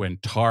when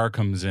Tar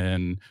comes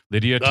in.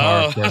 Lydia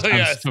Tar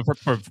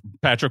for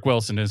Patrick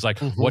Wilson is like,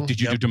 what did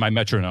you do to my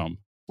metronome?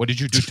 What did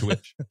you do to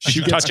it? Did She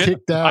you gets touch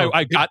kicked it? out.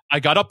 I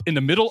got up in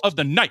the middle of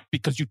the night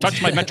because you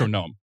touched my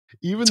metronome.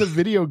 Even the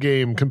video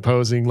game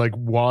composing like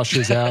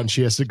washes out, and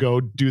she has to go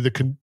do the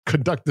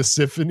conduct the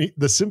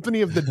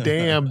symphony of the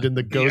damned in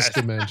the ghost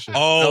dimension.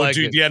 Oh, like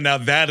dude, it. yeah. Now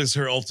that is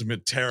her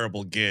ultimate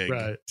terrible gig.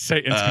 Right.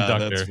 Satan's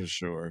conductor. That's for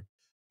sure.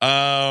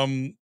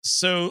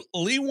 So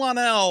Lee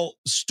Wanell,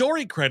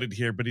 story credit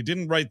here, but he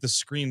didn't write the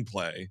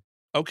screenplay.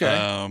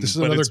 Okay. This is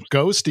but another it's-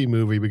 ghosty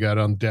movie we got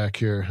on deck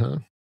here, huh?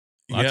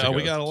 Lots yeah, of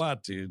we got a ghosts.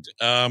 lot, dude.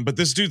 But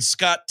this dude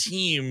Scott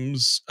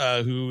Teems,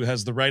 who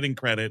has the writing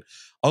credit,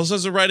 also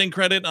has a writing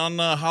credit on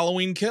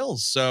Halloween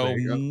Kills. So There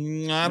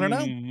you go. I don't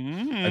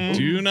know. I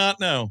do not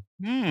know.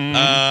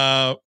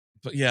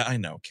 But yeah, I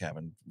know,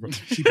 Kevin.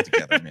 Keep it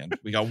together, man.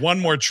 We got one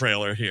more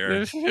trailer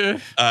here.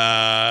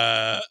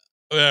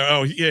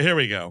 Oh yeah, here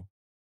we go.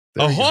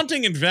 There A we go.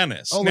 Haunting in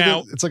Venice. Oh, Now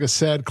look, it's like a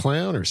sad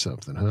clown or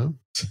something, huh?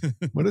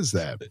 What is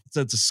that? it's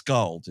a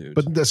skull, dude.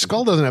 But the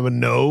skull doesn't have a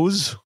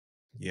nose.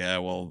 Yeah,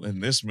 well, in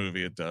this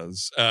movie it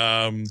does.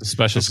 It's a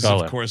special This is,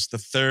 skull. of course, the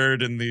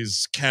third in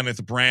these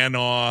Kenneth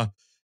Branagh,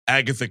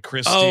 Agatha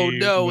Christie. Oh,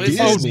 no, movies.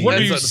 it's- What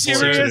are you That's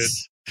unfortunate.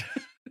 serious?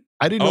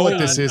 I didn't know what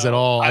this is at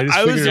all. I just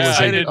I was figured it was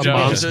excited like a to-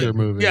 monster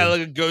movie. Yeah,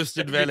 like a Ghost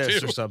in Me Venice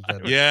too. or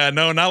something. Yeah,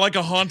 no, not like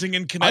A Haunting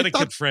in Connecticut,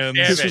 thought friends.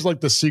 This was like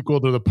the sequel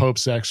to The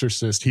Pope's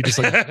Exorcist. He just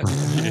like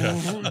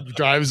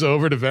drives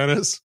over to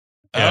Venice.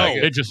 Yeah,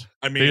 Oh, they just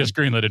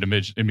greenlit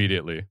it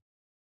immediately.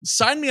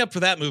 sign me up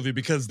for that movie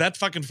because that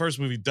fucking first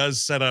movie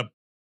does set up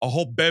a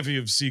whole bevy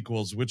of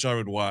sequels, which I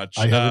would watch.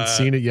 I haven't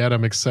seen it yet.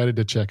 I'm excited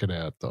to check it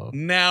out, though.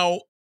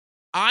 Now,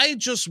 I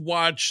just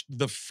watched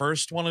the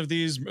first one of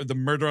these, the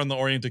Murder on the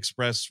Orient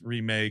Express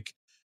remake.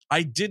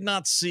 I did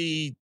not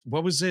see,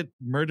 what was it?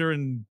 Murder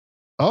in...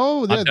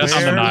 Oh, yeah, Death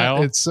on the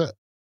Nile? It's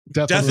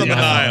Death on the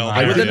Nile.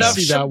 I With didn't enough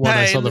see that one.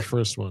 I saw champagne. the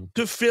first one.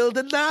 To fill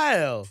the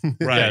Nile.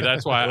 Right. Yeah,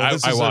 that's why Well,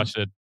 this I is a- watched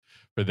it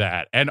for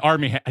that. And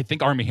I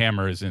think Army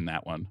Hammer is in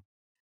that one.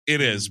 It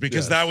is,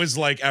 because Yes. that was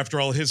like, after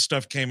all his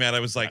stuff came out, I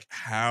was like,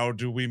 how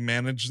do we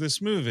manage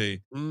this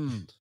movie?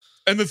 Mm.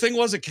 And the thing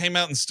was, it came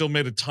out and still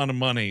made a ton of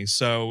money.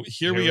 So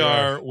here we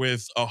are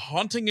with A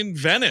Haunting in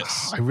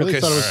Venice. I really Okay,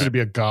 thought it was so- going to be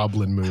a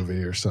goblin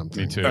movie or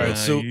something. Me too. All right,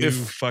 so you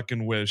if-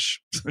 fucking wish.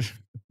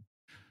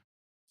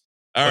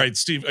 All right,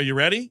 Steve, are you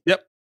ready?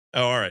 Yep.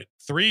 Oh, all right.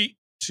 3,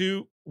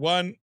 2,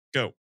 1,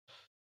 go.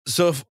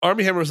 So if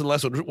Army Hammer was in the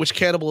last one, which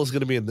cannibal is going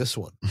to be in this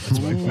one? That's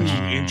my Ooh,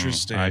 question.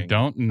 interesting. I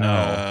don't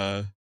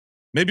know.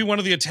 Maybe one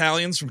of the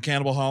Italians from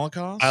Cannibal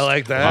Holocaust. I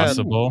like that.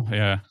 Possible.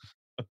 Yeah.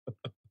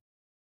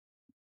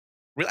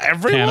 Really?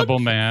 Everyone? Cannibal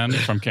Man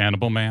from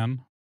Cannibal Man.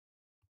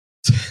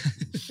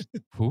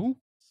 Who?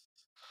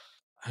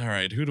 All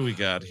right, who do we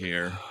got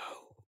here?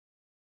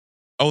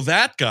 Oh,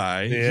 that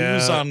guy. He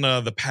was Yeah. on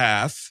The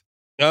Path.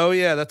 Oh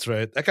yeah, that's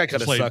right. That guy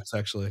kind of Played- sucks,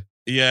 actually.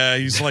 Yeah,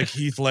 he's like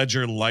Heath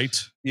Ledger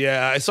light.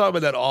 Yeah, I saw him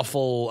in that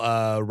awful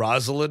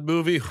Rosalind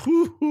movie.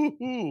 Hoo, hoo,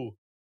 hoo.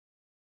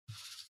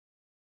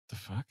 The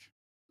fuck?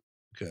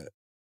 Michelle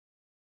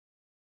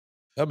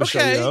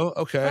Okay. Yeoh.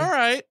 Okay. All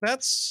right,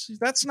 that's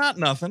not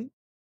nothing.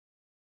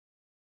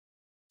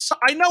 So,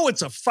 I know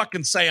it's a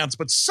fucking seance,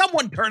 but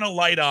someone turn a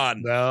light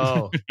on.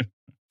 No.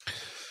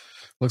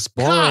 Looks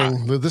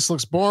boring. This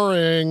looks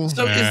boring.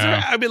 So is there?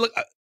 Yeah. I mean, look.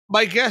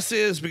 My guess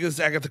is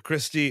because Agatha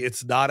Christie,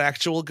 it's not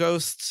actual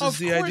ghosts. Is Of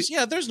the course, idea?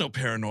 yeah. There's no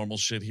paranormal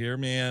shit here,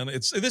 man.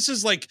 This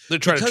is like They're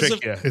trying to because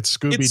trick you. It's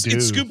Scooby it's Doo.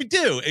 Scooby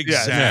Doo.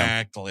 Yeah.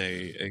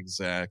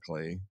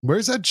 Exactly.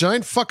 Where's that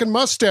giant fucking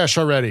mustache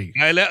already?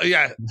 I know.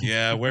 Yeah.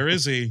 Yeah, where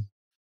is he?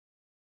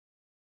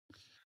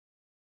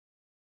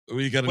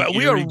 We got an Well,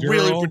 we are eerie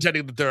really girl.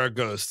 pretending that there are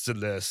ghosts in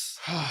this.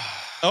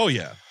 Oh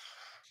yeah.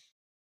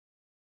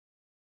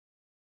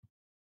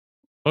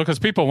 Well, because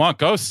people want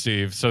ghosts,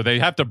 Steve, so they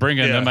have to bring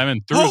in Yeah. them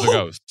in through Oh, the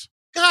ghosts.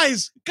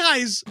 Guys,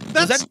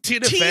 that's that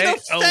Tina Fey Fey?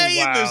 Oh, in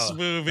wow. this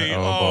movie.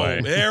 Oh, Oh,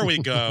 boy. there we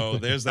go.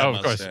 There's that Oh,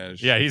 of course.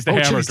 mustache. Yeah, he's the Oh,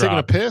 shit, hammer he's taking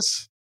a drop.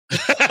 piss?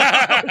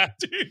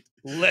 Dude.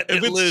 Let If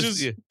it it's loose.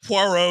 just Yeah.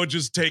 Poirot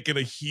just taking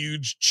a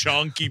huge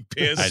chunky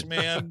piss, I-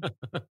 man.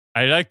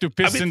 I like to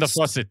piss mean, in the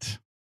faucet.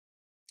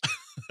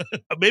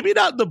 Maybe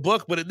not in the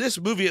book, but in this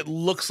movie, it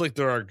looks like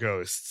there are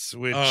ghosts.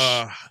 Which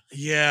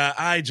Yeah,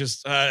 I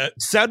just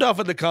sound off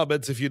in the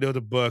comments if you know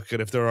the book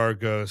and if there are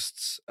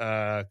ghosts,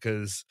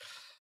 because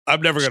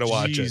I'm never gonna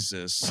watch it.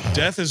 Jesus.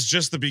 Death is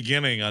just the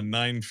beginning on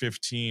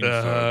 9/15,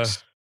 Uh-huh.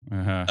 folks.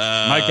 Uh-huh.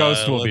 My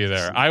ghost will be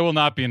let's there. see. I will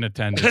not be in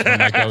attendance, but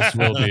my ghost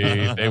will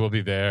be. They will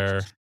be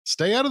there.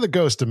 Stay out of the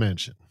ghost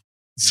dimension.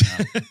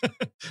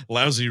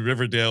 Lousy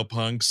Riverdale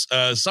punks.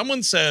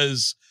 Someone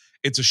says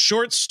it's a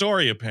short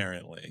story,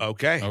 apparently.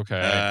 Okay.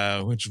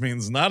 Okay. Which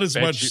means not as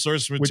Bet much you-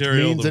 source Which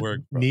material means to it work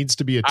from. needs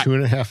to be a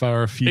 2.5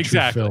 hour feature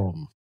Exactly.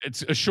 film.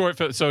 It's a short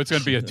film, so it's going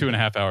to be a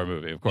 2.5 hour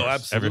movie, of course. Every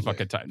absolutely.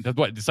 fucking time. That's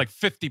what? It's like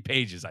 50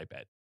 pages, I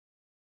bet.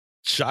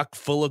 Chock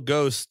full of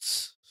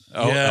ghosts.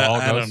 Oh, yeah, all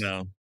I don't ghosts?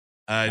 know.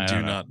 I do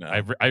don't not know.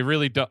 I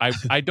really don't.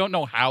 I don't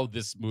know how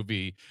this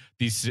movie,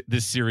 this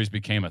series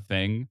became a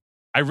thing.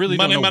 I really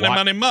money, don't know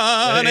money.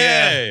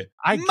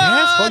 I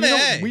guess.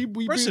 Well, we of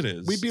course it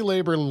is. We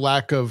belabor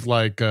lack of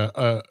like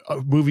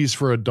movies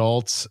for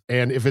adults,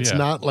 and if it's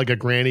not like a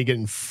granny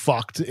getting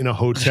fucked in a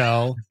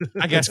hotel,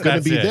 I guess it's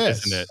going to be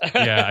this, this, isn't it?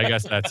 Yeah, I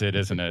guess that's it,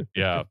 isn't it?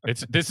 Yeah,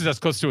 this is as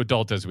close to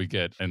adult as we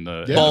get in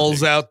the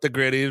balls out the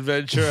granny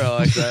adventure. I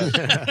like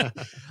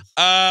that.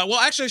 Well,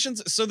 actually, I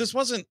shouldn't. So this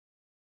wasn't.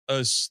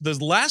 The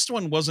last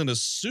one wasn't a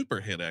super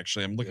hit,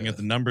 actually. I'm looking at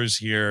the numbers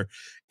here.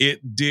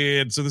 It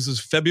did. So this is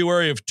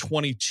February of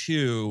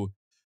 22.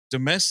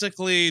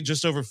 Domestically,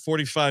 just over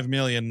 45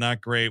 million. Not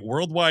great.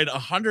 Worldwide,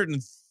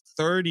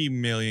 130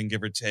 million,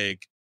 give or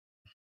take.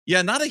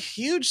 Yeah, not a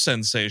huge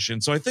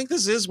sensation. So I think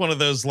this is one of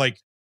those, like,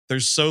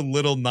 there's so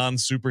little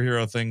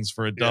non-superhero things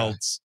for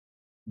adults.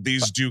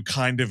 These do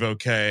kind of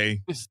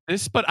okay.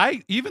 But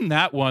even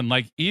that one,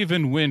 like,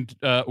 even went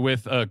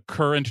with a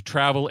current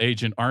travel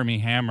agent, Armie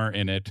Hammer,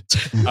 in it.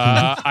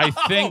 I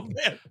think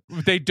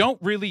they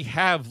don't really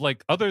have,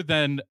 like, other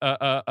than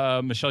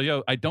Michelle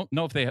Yeoh. I don't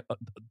know if they.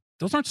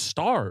 Those aren't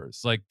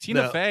stars. Like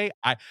Tina Fey.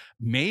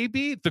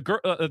 Maybe the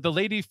girl, the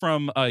lady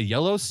from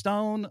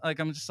Yellowstone. Like,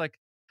 I'm just like.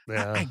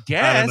 Yeah. I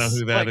guess I don't know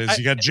who that is.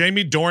 You got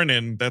Jamie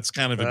Dornan. That's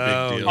kind of a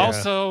big deal.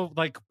 Also,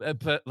 like,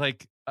 but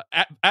like,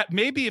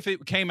 maybe if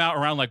it came out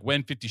around like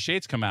when 50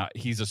 Shades come out,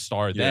 he's a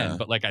star then.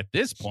 But like at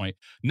this point,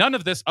 none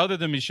of this other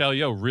than Michelle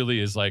Yeoh really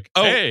is like,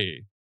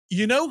 hey,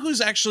 you know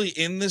who's actually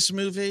in this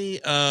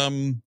movie?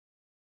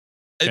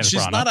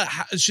 She's not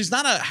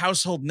a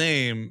household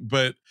name,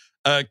 but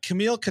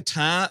Camille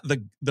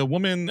Catin, the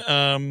woman,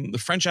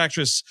 the French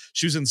actress,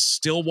 she was in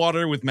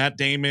Stillwater with Matt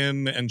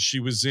Damon, and she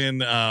was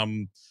in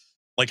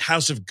like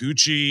House of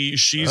Gucci.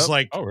 She's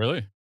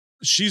really?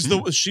 She's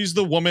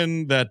the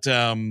woman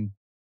that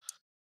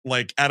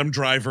like Adam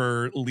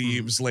Driver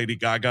leaves Lady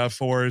Gaga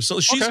for. So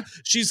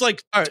she's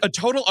like a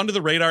total under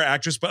the radar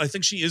actress, but I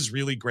think she is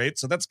really great.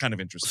 So that's kind of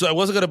interesting. So I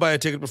wasn't going to buy a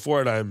ticket before,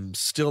 and I'm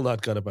still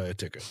not going to buy a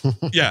ticket.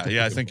 yeah.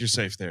 I think you're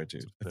safe there,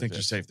 dude. I think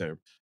you're safe there.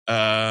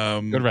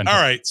 Good rental.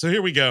 All right, so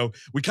here we go.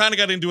 We kind of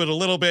got into it a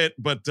little bit,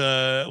 but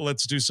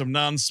let's do some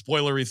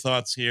non-spoilery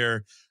thoughts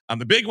here on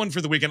the big one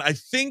for the weekend. I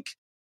think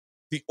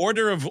the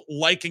order of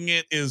liking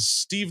it is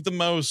Steve the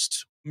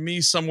most, me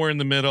somewhere in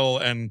the middle,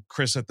 and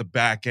Chris at the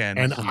back end.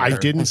 And I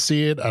didn't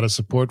see it out of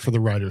support for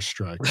the writer's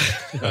strike.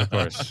 Of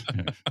course.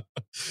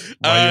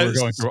 While you were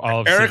going through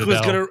all of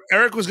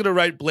Eric was gonna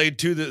write Blade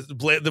 2,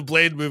 the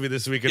Blade movie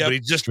this weekend, but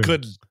he just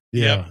couldn't.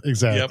 Yeah,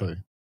 exactly.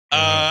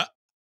 I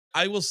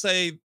will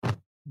say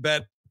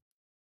that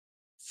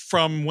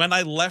from when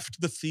I left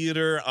the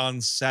theater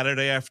on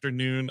Saturday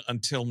afternoon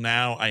until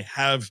now, I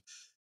have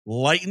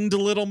lightened a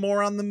little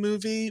more on the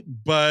movie,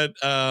 but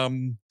I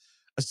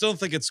still don't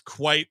think it's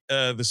quite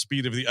the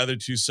speed of the other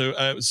two.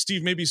 So,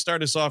 Steve, maybe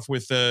start us off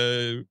with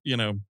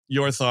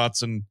your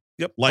thoughts and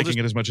liking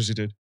it as much as you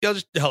did. Yeah, I'll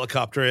just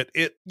helicopter it.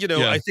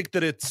 I think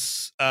that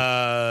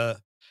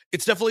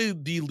it's definitely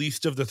the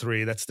least of the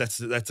three. That's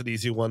an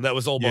easy one. That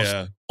was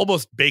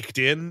almost baked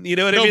in. You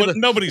know what I mean?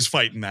 Nobody's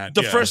fighting that.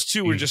 The first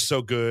two were just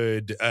so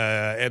good,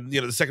 and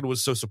the second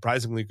was so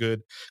surprisingly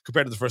good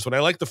compared to the first one. I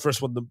like the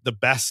first one the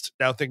best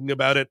now thinking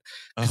about it,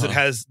 because it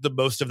has the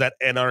most of that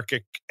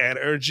anarchic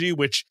energy,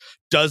 which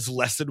does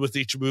lessen with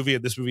each movie,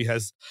 and this movie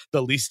has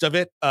the least of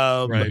it.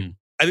 Right.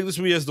 I think this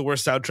movie has the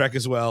worst soundtrack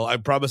as well. I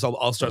promise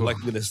I'll start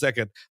liking it in a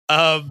second.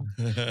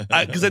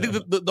 Because I think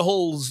the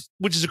whole,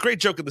 which is a great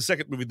joke in the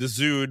second movie, the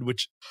Zune,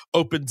 which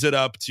opens it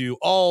up to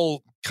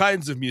all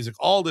kinds of music,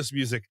 all this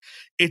music,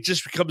 it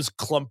just becomes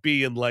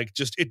clumpy and like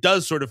it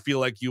does sort of feel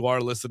like you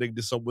are listening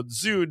to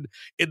someone's Zune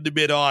in the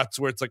mid-aughts,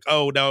 where it's like,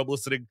 oh, now I'm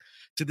listening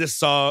to this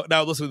song.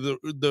 Now I'm listening to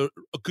the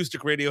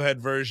acoustic Radiohead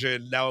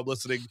version. Now I'm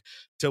listening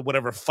to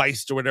whatever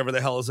Feist or whatever the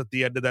hell is at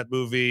the end of that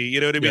movie. You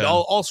know what I mean?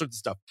 All sorts of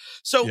stuff.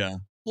 So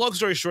long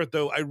story short,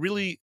 though,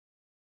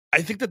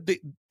 I think that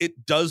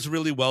it does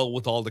really well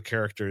with all the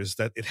characters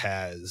that it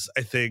has.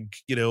 I think,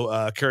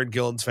 Karen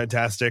Gillan's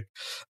fantastic.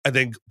 I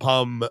think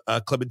Pom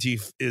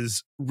Klementieff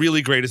is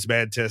really great as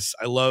Mantis.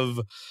 I love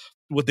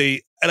what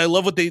they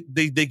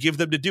give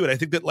them to do. And I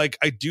think that,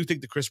 I do think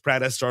that Chris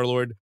Pratt as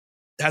Star-Lord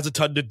has a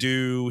ton to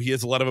do. He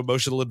has a lot of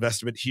emotional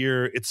investment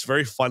here. It's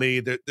very funny.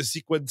 The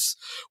sequence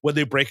when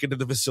they break into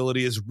the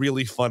facility is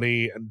really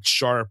funny and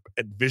sharp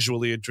and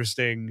visually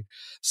interesting.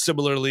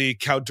 Similarly,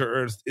 Counter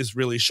Earth is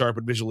really sharp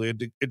and visually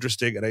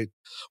interesting. And I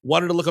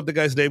wanted to look up the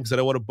guy's name because I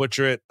don't want to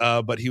butcher it,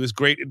 but he was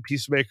great in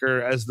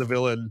Peacemaker as the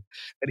villain,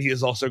 and he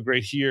is also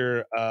great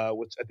here,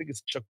 which I think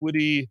is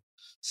Chukwudi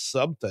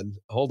something.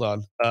 Hold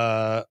on.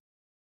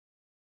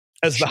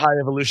 As the High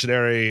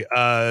Evolutionary,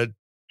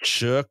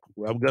 Chuck,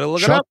 I'm gonna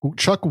look it up.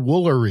 Chuck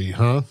Woolery,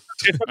 huh?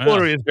 Chuck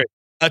Woolery is great.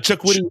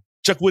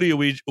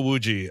 Chukwudi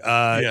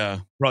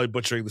Iwuji. Probably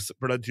butchering the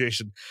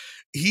pronunciation.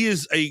 He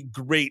is a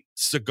great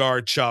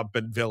cigar chomp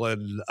and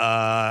villain.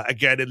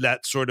 Again, in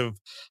that sort of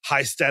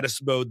high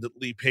status mode that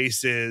Lee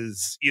Pace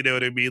is. You know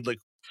what I mean? Like,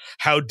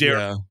 how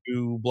dare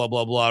you, blah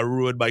blah blah,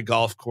 ruin my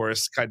golf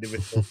course, kind of.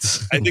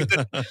 I think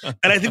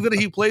that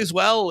he plays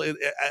well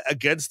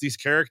against these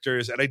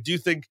characters, and I do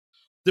think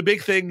the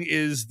big thing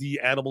is the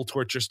animal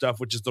torture stuff,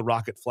 which is the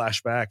rocket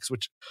flashbacks,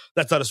 which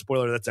that's not a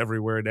spoiler. That's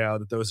everywhere now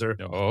that those are.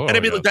 And I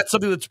mean, like, that's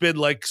something that's been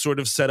like sort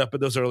of set up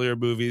in those earlier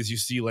movies. You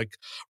see like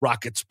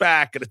Rocket's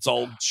back and it's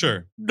all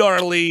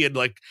gnarly and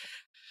like,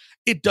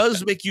 it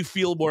does make you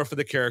feel more for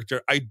the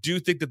character. I do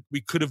think that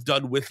we could have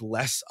done with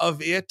less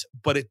of it,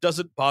 but it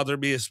doesn't bother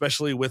me,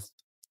 especially with,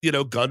 you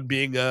know, Gunn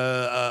being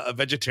a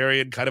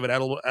vegetarian, kind of an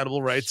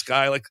animal rights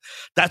guy. Like,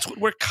 that's what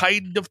we're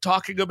kind of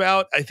talking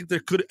about. I think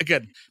there could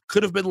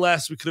have been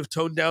less. We could have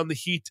toned down the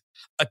heat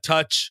a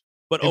touch,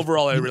 but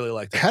overall, I really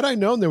liked it. Had I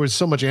known there was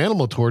so much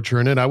animal torture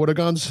in it, I would have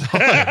gone saw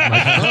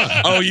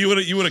it. Oh, you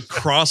would have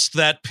crossed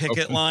that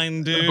picket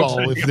line, dude.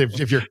 Well,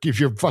 if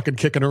you're fucking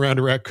kicking around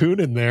a raccoon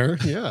in there,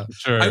 yeah,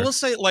 sure. I will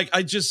say, like,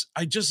 I just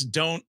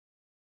don't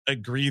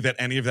agree that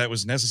any of that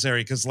was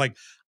necessary, because, like,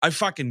 I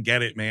fucking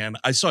get it, man.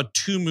 I saw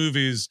 2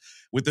 movies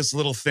with this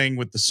little thing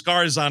with the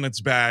scars on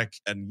its back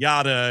and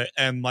yada,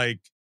 and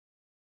like,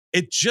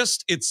 it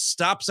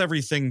stops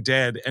everything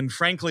dead. And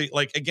frankly,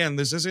 like, again,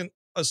 this isn't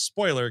a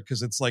spoiler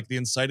because it's like the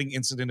inciting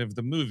incident of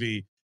the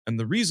movie and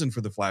the reason for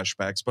the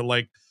flashbacks, but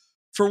like,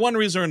 for one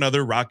reason or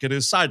another, Rocket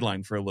is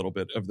sidelined for a little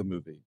bit of the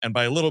movie. And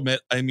by a little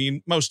bit, I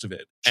mean most of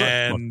it. Sure.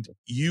 And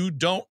you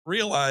don't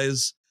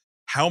realize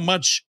how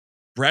much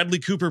Bradley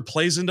Cooper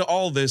plays into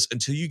all this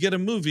until you get a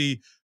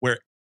movie where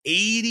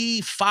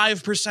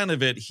 85%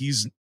 of it,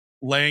 he's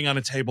laying on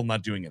a table,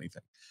 not doing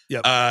anything.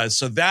 Yep.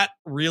 So that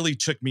really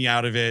took me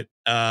out of it.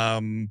 I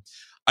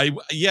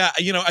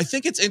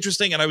think it's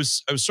interesting. And I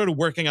was sort of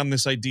working on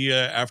this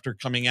idea after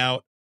coming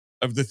out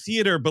of the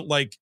theater, but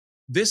like,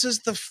 this is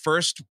the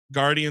first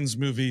Guardians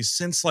movie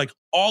since like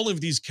all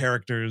of these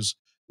characters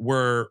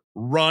were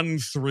run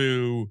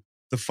through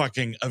the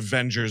fucking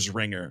Avengers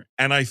ringer.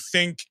 And I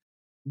think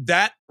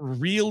that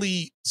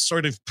really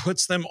sort of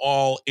puts them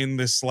all in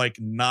this like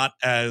not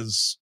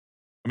as,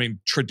 I mean,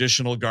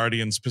 traditional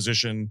Guardians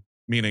position,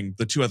 meaning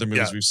the 2 other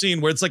movies we've seen,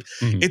 where it's like,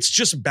 it's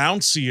just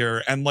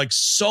bouncier. And like,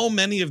 so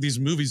many of these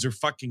movies are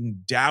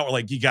fucking down.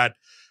 Like, you got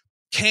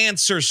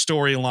cancer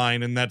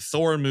storyline in that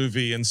Thor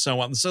movie and so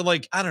on. So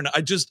like, I don't know.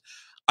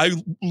 I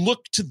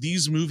look to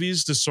these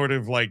movies to sort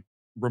of like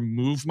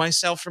remove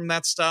myself from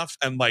that stuff.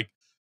 And like,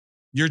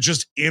 you're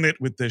just in it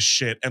with this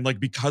shit. And like,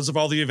 because of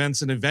all the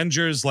events in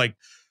Avengers, like,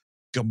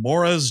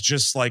 Gamora's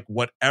just like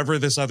whatever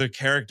this other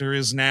character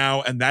is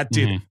now. And that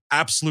did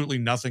absolutely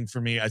nothing for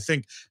me. I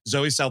think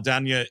Zoe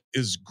Saldana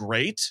is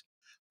great,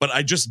 but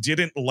I just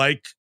didn't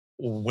like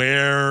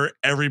where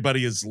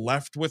everybody is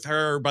left with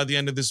her by the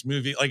end of this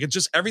movie. Like, it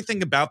just,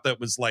 everything about that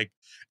was like,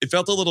 it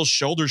felt a little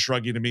shoulder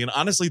shruggy to me. And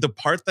honestly, the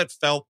part that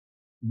felt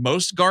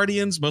most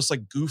Guardians, most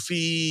like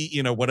goofy,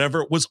 you know,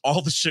 whatever, was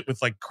all the shit with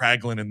like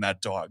Kraglin and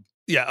that dog.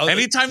 Yeah.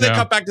 Anytime they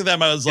cut back to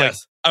them, I was like,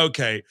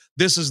 okay,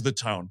 this is the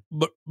tone.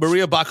 But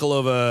Maria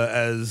Bakalova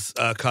as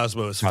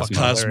Cosmo is fucking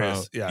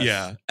hilarious.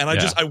 Yeah. And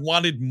I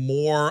wanted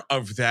more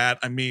of that.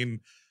 I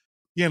mean,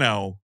 you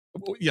know,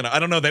 I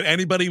don't know that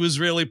anybody was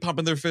really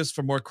pumping their fist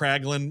for more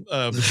Kraglin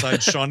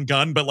besides Sean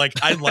Gunn, but like,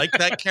 I like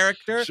that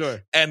character.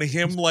 Sure. And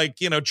him,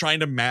 like, you know, trying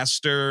to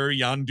master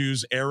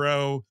Yondu's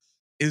arrow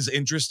is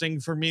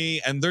interesting for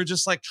me. And they're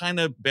just like kind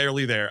of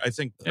barely there. I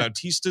think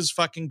Bautista's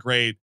fucking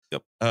great.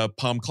 Yep.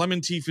 Palm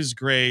Clementif is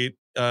great.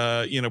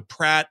 You know,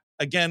 Pratt,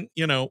 again,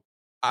 you know,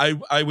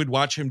 I would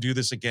watch him do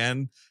this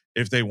again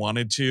if they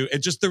wanted to. It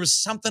just, there was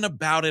something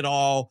about it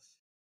all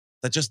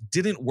that just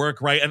didn't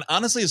work right. And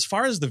honestly, as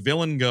far as the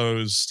villain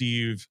goes,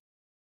 Steve,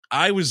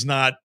 I was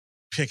not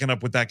picking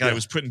up what that guy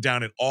was putting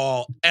down at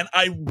all. And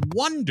I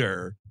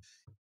wonder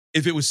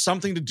if it was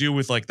something to do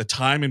with like the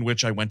time in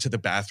which I went to the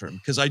bathroom.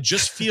 Because I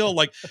just feel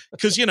like,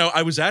 because, you know,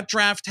 I was at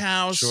Draft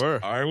House.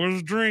 Sure. I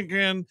was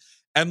drinking.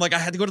 And like, I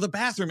had to go to the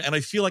bathroom. And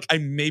I feel like I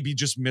maybe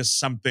just missed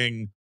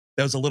something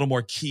that was a little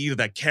more key to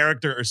that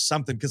character or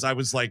something. Because I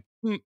was like,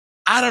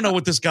 I don't know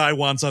what this guy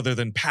wants other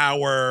than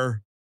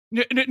power.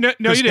 No, you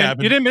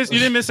didn't. You didn't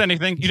miss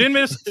anything. You didn't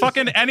miss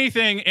fucking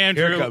anything,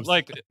 Andrew.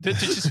 Like,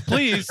 just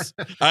please.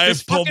 I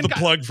have pulled the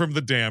plug from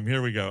the dam.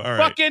 Here we go. All right.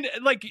 Fucking,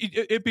 like,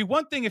 it'd be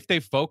one thing if they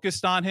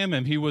focused on him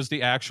and he was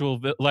the actual,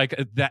 like,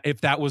 that,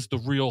 if that was the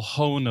real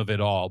hone of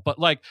it all. But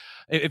like,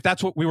 if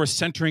that's what we were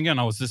centering in,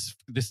 I was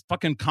this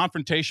fucking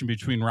confrontation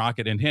between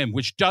Rocket and him,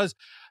 which does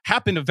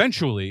happen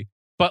eventually.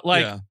 But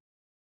like,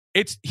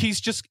 he's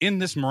just in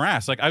this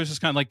morass. Like, I was just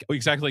kind of like,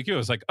 exactly like you. I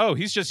was like, oh,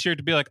 he's just here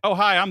to be like, oh,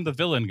 hi, I'm the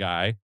villain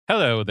guy.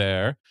 Hello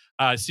there.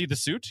 See the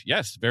suit?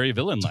 Yes, very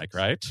villain-like,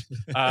 right?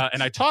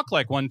 And I talk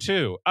like one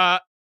too. I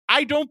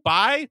don't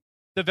buy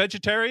the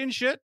vegetarian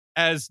shit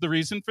as the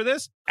reason for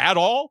this at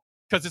all,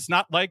 because it's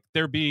not like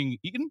they're being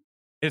eaten.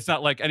 It's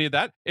not like any of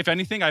that. If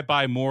anything, I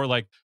buy more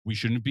like we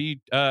shouldn't be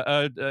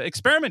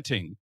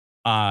experimenting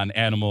on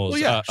animals. Well,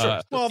 yeah,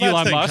 sure. Well,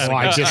 Elon Musk. Well,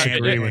 I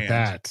disagree with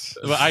that.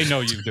 Well, I know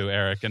you do,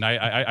 Eric, and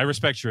I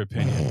respect your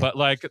opinion. But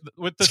like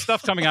with the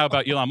stuff coming out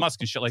about Elon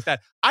Musk and shit like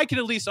that, I can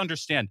at least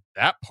understand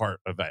that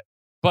part of it.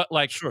 But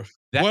like, sure.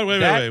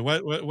 Wait.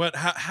 What?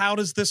 How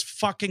does this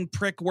fucking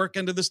prick work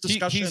into this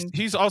discussion?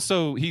 He's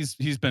also he's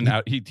been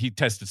out. He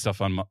tested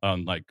stuff on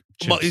like.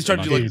 He's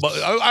trying to do like,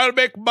 I'll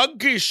make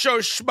monkeys so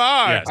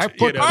smart. Yes. I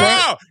put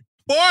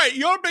boy,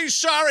 you'll be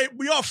sorry.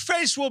 Your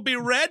face will be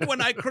red when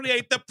I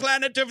create the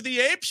Planet of the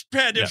Apes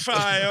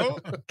pedophile.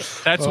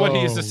 That's what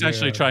he's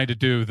essentially trying to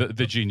do.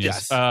 The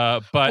genius.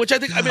 Yes. But which I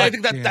think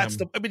that's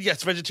the. I mean,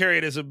 yes,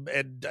 vegetarianism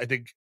and I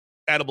think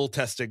animal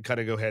testing kind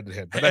of go hand in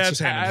hand. But that's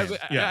hand in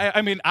hand.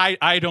 I mean,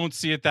 I don't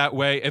see it that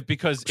way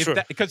because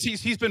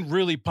he's been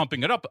really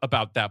pumping it up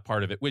about that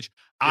part of it, which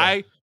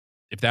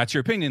if that's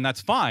your opinion,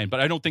 that's fine. But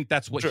I don't think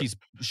that's what he's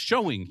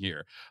showing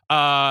here.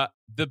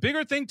 The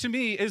bigger thing to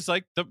me is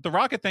like the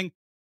rocket thing.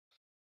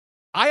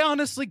 I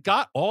honestly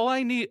got all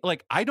I need.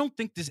 Like, I don't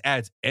think this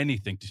adds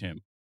anything to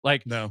him.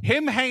 Like,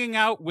 him hanging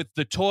out with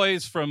the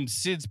toys from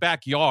Sid's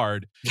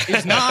backyard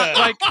is not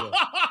like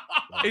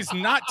is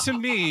not to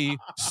me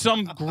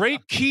some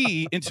great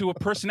key into a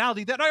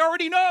personality that I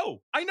already know.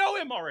 I know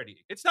him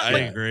already. It's not. I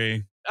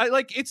agree.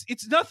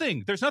 It's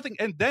nothing. There's nothing.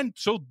 And then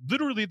so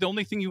literally the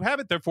only thing you have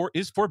it there for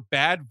is for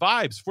bad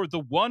vibes, for the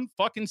one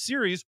fucking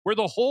series where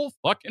the whole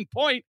fucking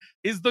point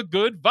is the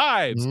good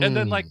vibes. And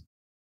then like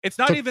it's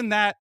not even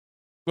that.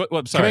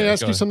 Well, sorry, can I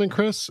ask you something,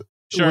 Chris?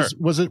 Sure.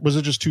 Was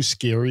it just too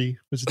scary?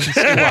 Was it too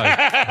scary?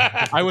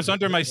 I was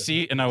under my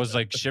seat and I was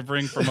like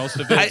shivering for most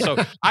of it. So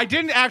I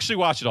didn't actually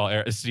watch it all,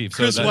 Steve.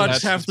 Chris so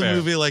watched half the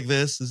movie like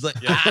this. It's like,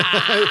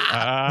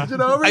 is it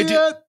over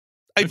yet?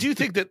 I do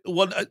think that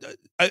one,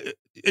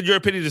 in your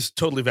opinion, is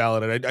totally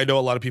valid, and I know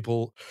a lot of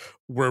people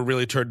were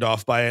really turned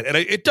off by it, and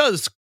it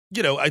does.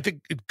 I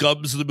think it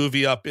gums the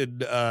movie up in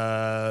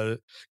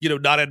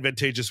not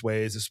advantageous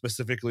ways,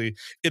 specifically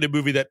in a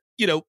movie that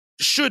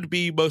should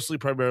be mostly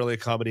primarily a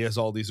comedy, as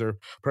all these are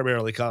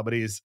primarily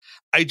comedies.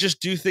 I just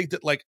do think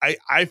that like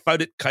I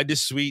found it kind of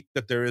sweet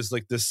that there is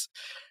like this,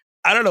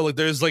 I don't know, like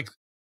there's like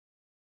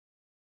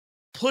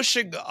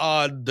pushing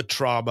on the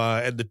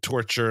trauma and the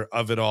torture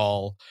of it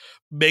all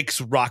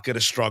makes Rocket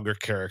a stronger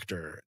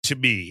character to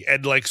me.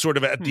 And like sort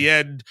of at the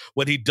end,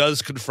 when he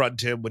does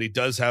confront him, when he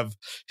does have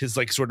his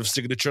like sort of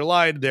signature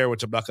line there,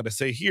 which I'm not going to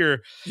say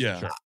here,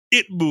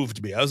 it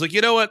moved me. I was like, you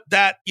know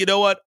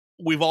what,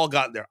 we've all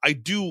gotten there. I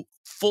do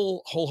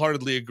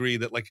wholeheartedly agree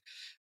that like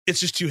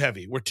it's just too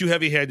heavy. We're too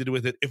heavy-handed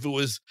with it. If it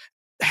was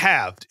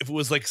halved, if it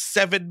was like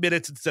 7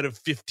 minutes instead of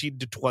 15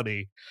 to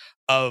 20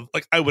 of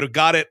like, I would have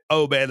got it.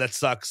 Oh man, that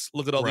sucks.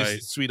 Look at all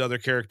these sweet other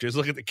characters.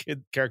 Look at the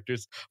kid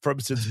characters from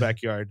Sid's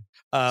backyard.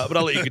 But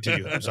I'll let you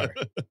continue. I'm sorry.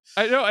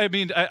 I know. I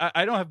mean,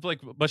 I don't have like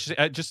much to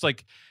say. Just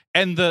like,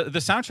 and the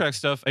soundtrack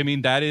stuff. I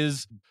mean, that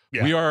is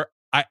we are.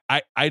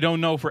 I don't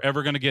know if we're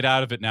ever going to get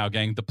out of it now,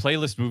 gang. The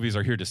playlist movies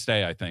are here to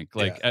stay, I think.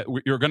 Like,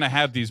 you're going to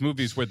have these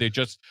movies where they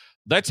just,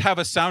 let's have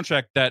a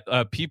soundtrack that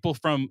people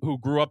who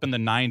grew up in the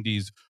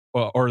 90s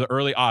or the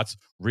early aughts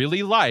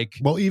really like.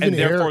 Well, even and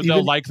therefore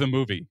they'll like the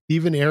movie.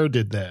 Even Air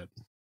did that.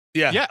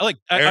 Yeah. Like,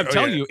 I'm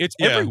telling you, it's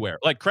everywhere.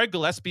 Like, Craig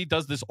Gillespie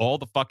does this all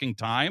the fucking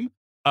time.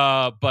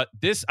 But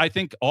this, I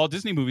think all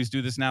Disney movies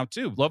do this now,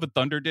 too. Love and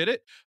Thunder did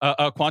it.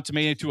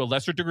 Quantumania, to a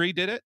lesser degree,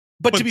 did it.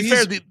 But to be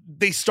fair,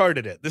 they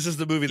started it. This is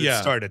the movie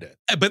that started it.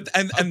 But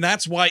and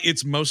that's why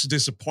it's most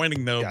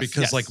disappointing, though,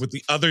 because like with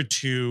the other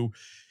two,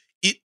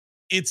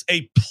 it's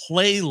a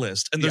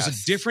playlist, and there's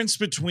a difference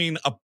between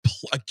a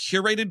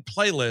curated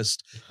playlist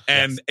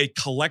and a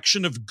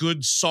collection of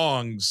good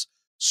songs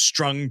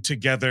strung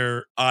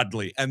together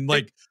oddly. And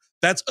like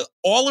that's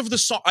all of the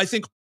song. I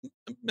think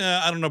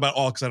I don't know about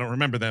all because I don't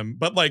remember them,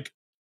 but like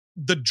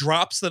the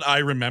drops that I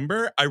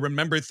remember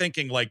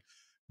thinking like,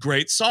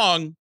 great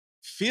song.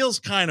 Feels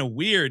kind of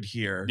weird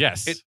here.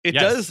 Yes, it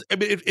does. I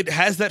mean, it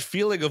has that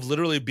feeling of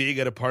literally being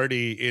at a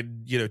party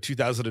in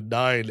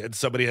 2009, and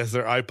somebody has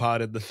their iPod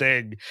in the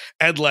thing,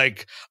 and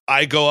like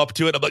I go up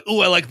to it, I'm like,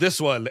 "Ooh, I like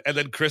this one," and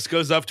then Chris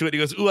goes up to it, and he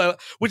goes, "Ooh,"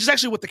 which is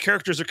actually what the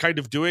characters are kind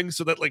of doing.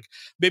 So that like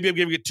maybe I'm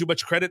giving it too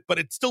much credit, but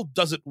it still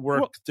doesn't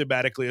work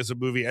thematically as a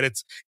movie, and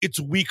it's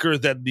weaker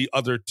than the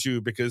other two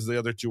because the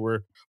other two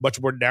were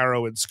much more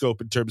narrow in scope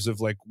in terms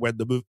of like when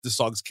the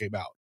songs came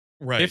out.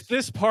 Right. If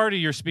this party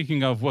you're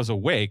speaking of was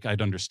awake,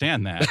 I'd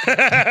understand that.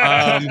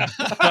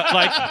 But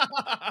like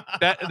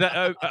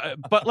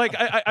but like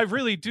I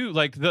really do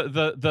like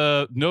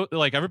the no,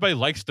 like everybody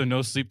likes the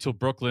No Sleep Till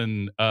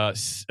Brooklyn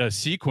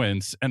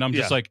sequence, and I'm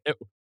just like,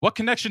 what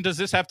connection does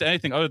this have to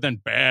anything other than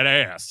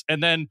badass?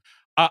 And then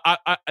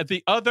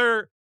the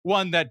other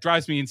one that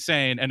drives me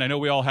insane, and I know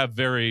we all have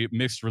very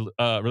mixed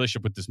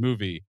relationship with this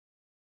movie.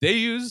 They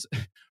use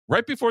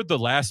right before the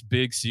last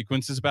big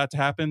sequence is about to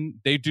happen,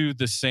 they do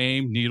the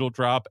same needle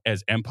drop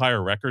as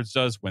Empire Records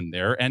does when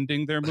they're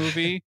ending their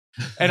movie.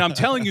 And I'm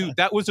telling you,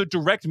 that was a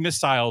direct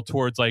missile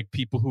towards like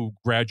people who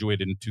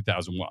graduated in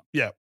 2001.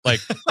 Yeah. Like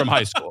from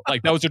high school.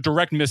 Like that was a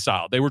direct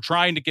missile. They were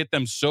trying to get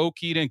them so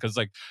keyed in because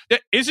like,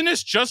 isn't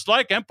this just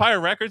like Empire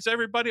Records,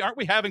 everybody? Aren't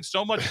we having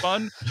so much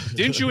fun?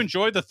 Didn't you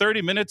enjoy the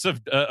 30 minutes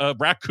of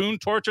raccoon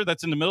torture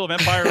that's in the middle of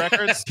Empire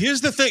Records?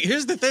 Here's the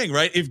thing,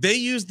 right? If they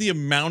use the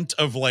amount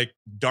of like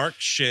dark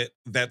shit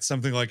that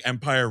something like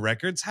Empire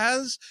Records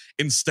has,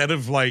 instead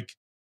of like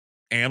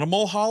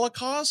Animal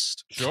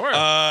Holocaust. Sure.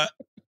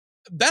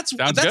 That's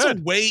good.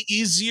 a way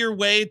easier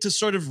way to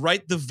sort of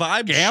write the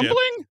vibe. Gambling?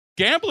 Ship.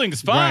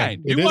 Gambling's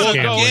fine. Right. You want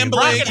to go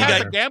gambling, Rocket has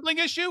got a gambling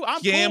issue?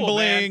 I'm gambling, cool,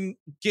 man.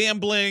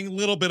 gambling,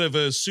 little bit of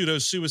a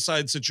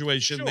pseudo-suicide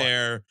situation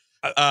there.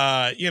 But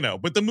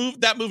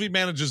that movie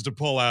manages to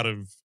pull out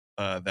of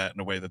that in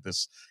a way that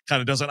this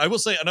kind of doesn't. I will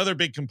say another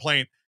big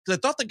complaint, because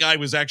I thought the guy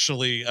was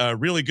actually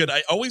really good.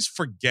 I always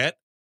forget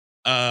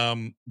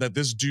that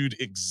this dude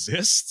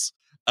exists.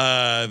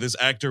 This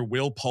actor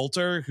Will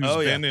Poulter, who's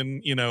been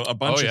in a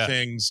bunch of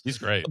things. He's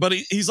great, but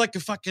he's like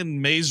a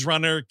fucking Maze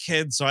Runner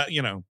kid, so I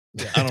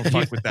don't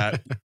fuck with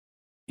that.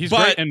 He's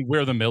great, and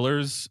We're the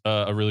Millers,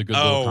 a really good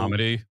little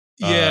comedy.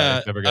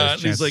 Never got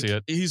a chance to see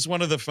it. He's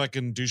one of the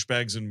fucking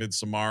douchebags in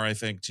Midsommar, I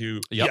think,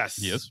 too. Yep, yes,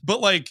 he is.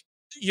 But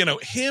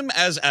him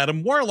as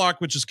Adam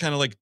Warlock, which is kind of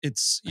like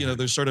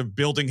they're sort of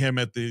building him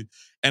at the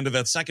end of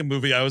that second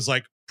movie. I was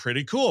like,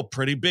 pretty cool,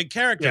 pretty big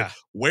character. Yeah.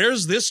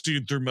 Where's this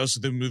dude through most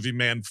of the movie,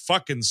 man?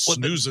 Fucking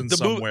snoozing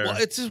somewhere.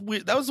 It's just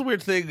weird. That was the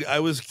weird thing. I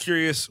was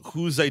curious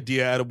whose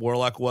idea Adam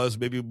Warlock was.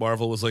 Maybe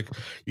Marvel was like,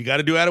 you got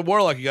to do Adam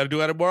Warlock. You got to do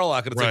Adam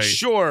Warlock. And it's like,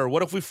 sure.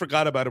 What if we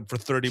forgot about him for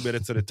 30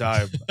 minutes at a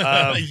time?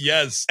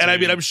 Yes. And I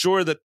mean, I'm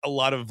sure that a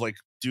lot of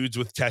dudes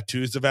with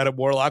tattoos of Adam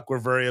Warlock were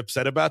very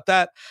upset about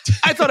that.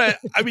 I thought,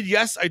 I mean,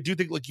 yes, I do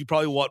think you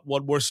probably want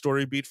one more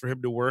story beat for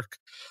him to work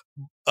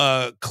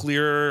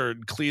clearer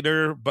and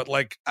cleaner, but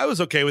I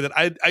was okay with it.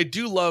 I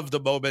do love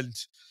the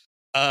moment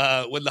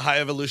when the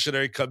High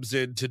Evolutionary comes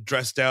in to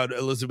dress down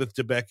Elizabeth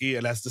Debicki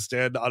and has to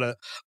stand on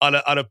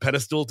a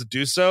pedestal to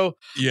do so.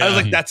 Yeah. I was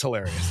like, that's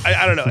hilarious.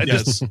 I don't know. And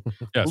just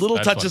little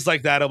touches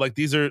like that. I'm like,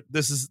 this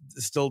is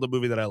still the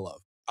movie that I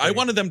love. I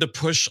wanted them to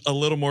push a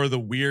little more of the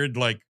weird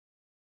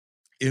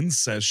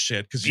incest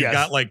shit, because you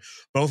got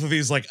both of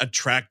these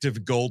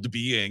attractive gold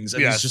beings,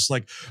 and it's just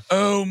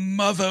oh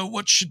mother,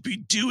 what should be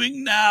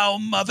doing now,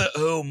 mother?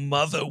 Oh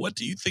mother, what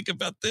do you think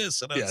about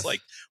this? And I was like,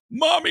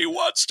 mommy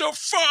wants to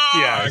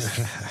fuck.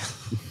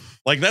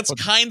 That's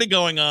kind of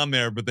going on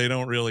there, but they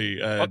don't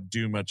really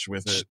do much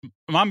with it.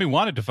 Mommy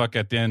wanted to fuck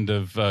at the end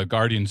of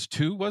Guardians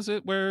 2, was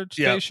it, where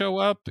they show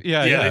up?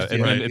 Yeah.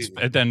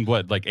 And then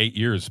what, 8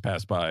 years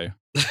pass by.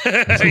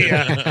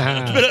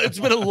 It's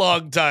been a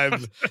long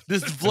time.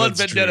 This blood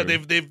vendetta,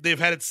 they've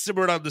had it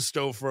simmered on the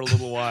stove for a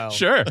little while.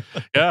 Sure.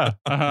 Yeah.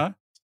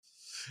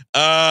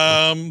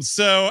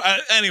 So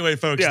anyway,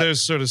 folks,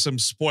 there's sort of some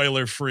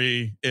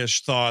spoiler-free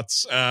ish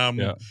thoughts.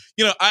 I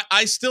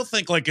still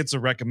think it's a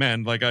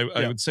recommend.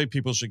 I would say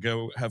people should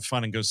go have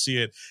fun and go see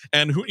it.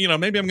 And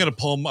maybe I'm gonna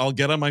I'll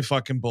get on my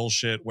fucking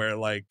bullshit where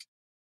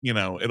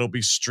it'll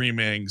be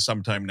streaming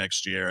sometime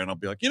next year, and I'll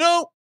be like,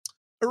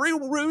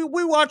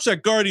 we watched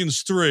that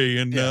Guardians 3,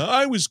 and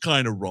I was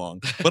kind of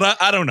wrong.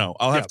 But I don't know.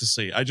 I'll have to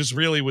see. I just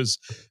really was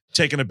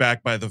taken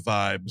aback by the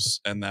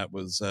vibes, and that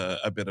was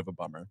a bit of a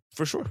bummer.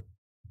 For sure.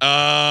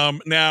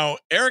 Now,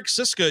 Eric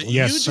Siska,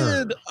 you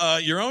did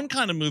your own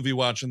kind of movie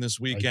watching this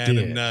weekend,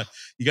 and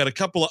you got a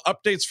couple of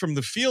updates from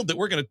the field that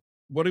we're going to.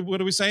 What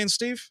are we saying,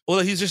 Steve?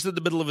 Well, he's just in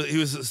the middle of it. He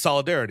was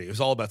solidarity. It was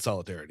all about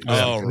solidarity.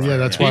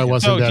 That's why I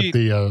wasn't at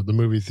the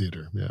movie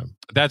theater. Yeah,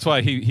 that's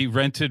why he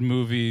rented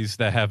movies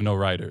that have no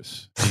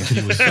writers. He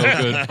was so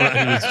good.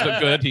 He was so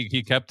good.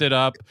 He kept it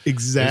up.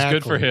 Exactly. It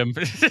was good for him.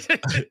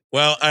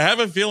 Well, I have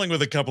a feeling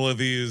with a couple of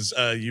these,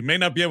 you may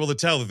not be able to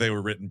tell that they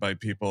were written by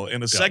people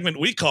in a segment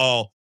we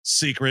call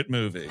Secret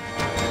Movie.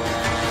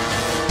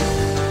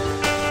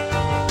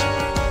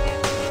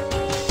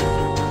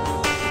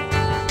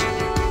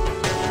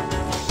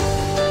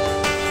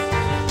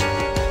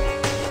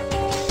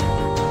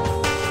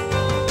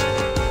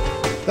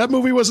 That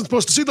movie wasn't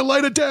supposed to see the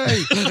light of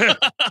day.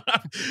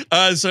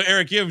 So,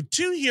 Eric, you have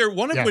two here,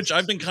 one of which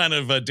I've been kind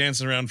of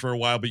dancing around for a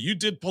while, but you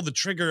did pull the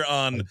trigger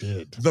on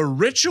The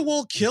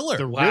Ritual Killer.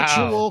 The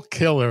Ritual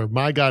Killer.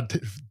 My God.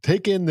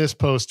 Take in this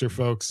poster,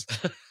 folks.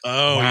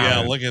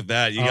 Yeah. Look at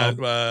that. You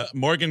got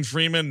Morgan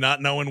Freeman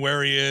not knowing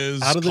where he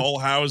is. Cole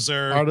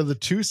Hauser. Out of the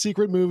two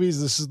secret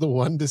movies, this is the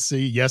one to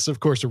see. Yes,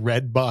 of course,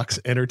 Redbox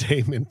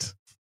Entertainment.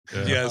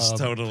 Yeah. Yes,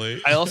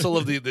 totally. I also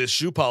love the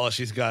shoe polish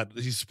he's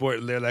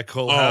sporting there, that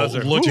Cole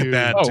Hauser. Look at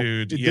that,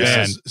 dude.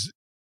 Yeah.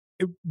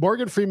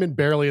 Morgan Freeman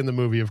barely in the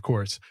movie, of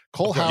course.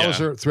 Cole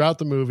Hauser throughout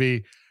the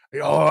movie.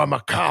 Oh, I'm a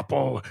cop.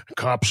 Oh,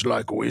 cops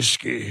like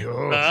whiskey.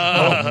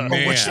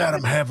 Man. What's that?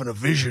 I'm having a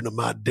vision of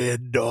my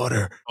dead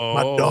daughter.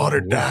 My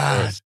daughter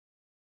died.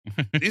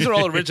 These are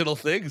all original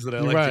things that I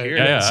like to hear.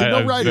 Yeah,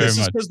 this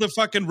is because the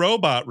fucking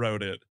robot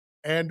wrote it.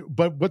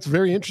 But what's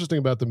very interesting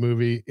about the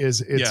movie is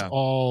it's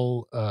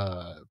all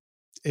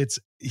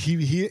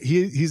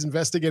he's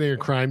investigating a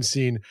crime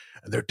scene,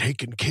 and they're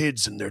taking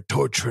kids and they're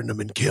torturing them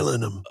and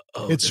killing them.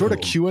 It's sort of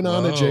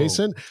QAnon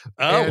adjacent.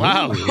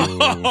 Wow.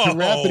 To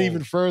wrap it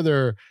even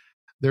further,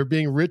 they're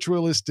being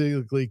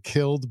ritualistically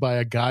killed by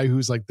a guy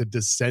who's like the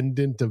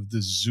descendant of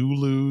the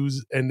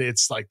Zulus, and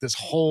it's like this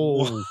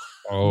whole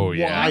Oh,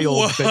 yeah.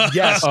 wild thing.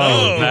 Yes.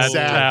 Oh, that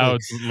exactly.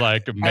 sounds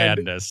like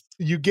madness.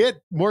 And you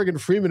get Morgan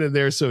Freeman in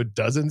there so it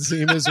doesn't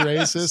seem as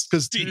racist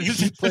because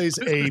he plays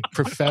a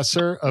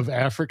professor of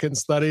African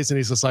studies, and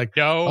he's just like,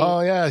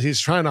 oh yeah, he's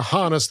trying to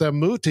harness their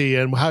muti,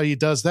 and how he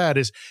does that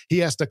is he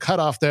has to cut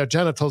off their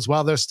genitals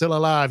while they're still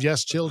alive.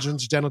 Yes,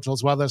 children's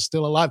genitals while they're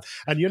still alive.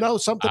 And you know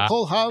something,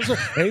 Cole Hauser,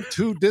 ain't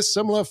too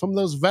dissimilar from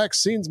those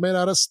vaccines made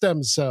out of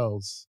stem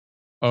cells.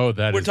 Oh,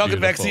 that we're is talking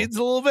beautiful. vaccines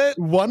a little bit.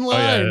 One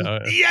line.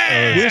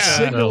 We're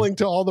signaling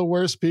to all the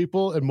worst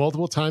people, and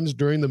multiple times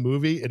during the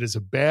movie, it is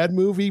a bad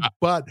movie,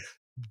 but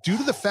due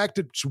to the fact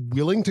it's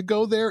willing to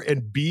go there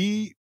and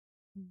be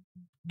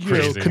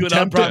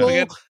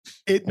contemptible,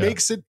 it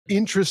makes it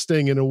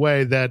interesting in a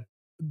way that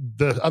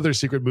the other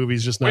secret movie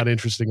is just not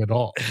interesting at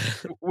all.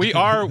 We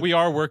are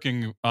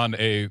working on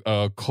a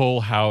Cole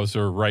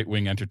Hauser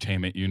right-wing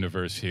entertainment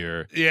universe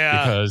here.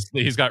 Yeah. Because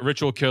he's got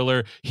Ritual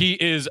Killer. He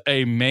is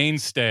a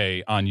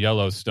mainstay on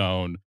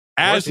Yellowstone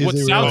as what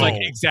sounds like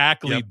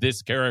exactly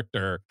this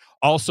character,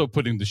 also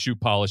putting the shoe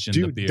polish in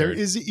the beard.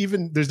 There's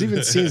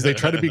even scenes they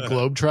try to be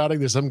globetrotting.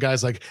 There's some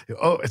guys like,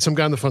 and some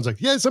guy on the phone's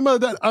like, yes, I'm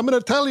an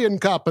Italian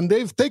cop, and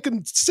they've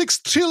taken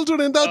 6 children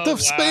in that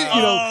of space.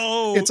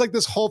 It's like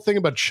this whole thing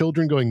about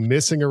children going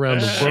missing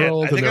around the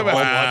world. I think I'm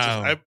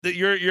watching.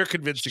 You're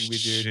convincing me,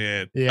 dude.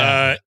 Shit.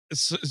 Yeah.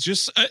 It's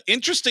just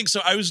interesting.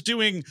 So I was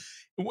doing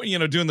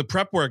the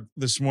prep work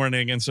this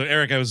morning. And so,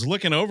 Eric, I was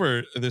looking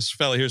over this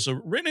fella here.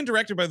 So written and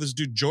directed by this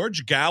dude,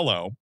 George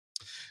Gallo.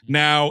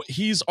 Now,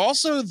 he's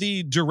also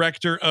the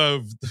director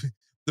of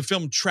the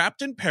film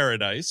Trapped in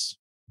Paradise.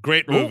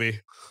 Great movie.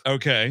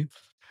 Okay.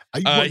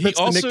 That's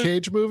the Nick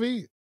Cage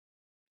movie?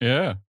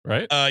 Yeah,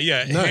 right?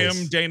 Yeah, nice.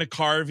 Him, Dana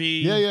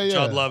Carvey. Yeah.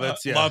 John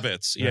Lovitz.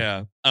 Lovitz,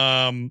 yeah.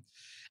 And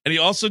he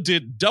also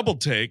did Double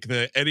Take,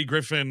 the Eddie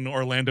Griffin,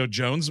 Orlando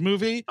Jones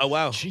movie. Oh,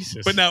 wow.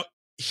 Jesus. But now,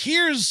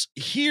 here's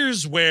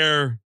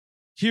where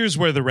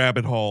the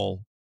rabbit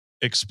hole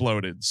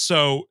exploded.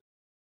 So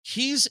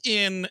he's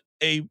in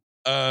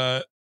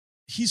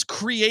he's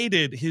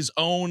created his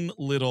own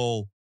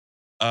little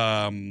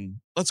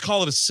let's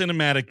call it a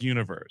cinematic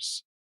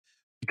universe.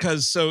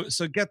 Because so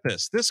get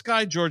this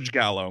guy George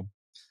Gallo,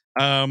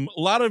 a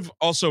lot of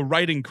also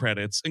writing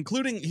credits,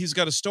 including he's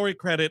got a story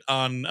credit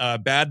on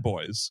Bad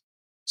Boys.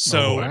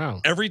 So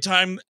every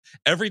time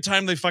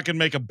they fucking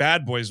make a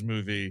Bad Boys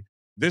movie,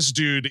 this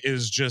dude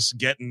is just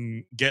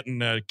getting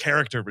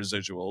character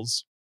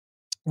residuals,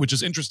 which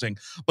is interesting.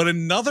 But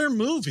another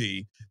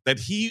movie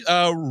that he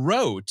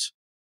wrote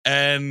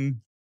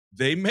and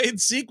they made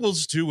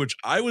sequels to, which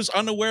I was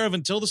unaware of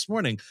until this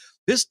morning.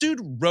 This dude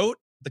wrote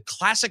the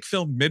classic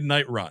film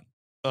Midnight Run.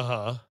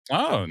 Uh-huh.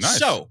 Oh, nice.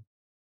 So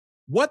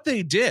what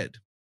they did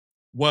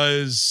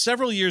was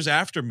several years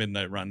after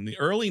Midnight Run, in the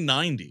early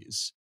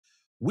 90s,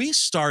 we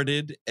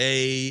started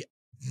a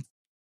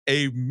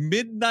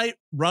Midnight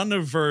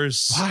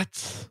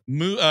Runiverse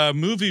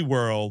movie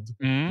world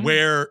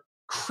where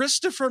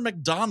Christopher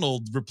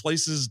McDonald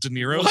replaces De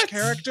Niro's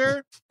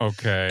character.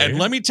 Okay. And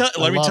let me tell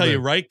you,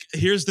 right?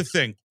 Here's the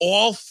thing.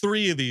 All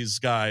 3 of these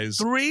guys.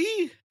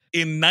 3?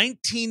 In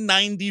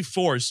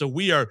 1994. So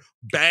we are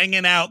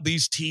banging out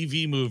these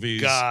TV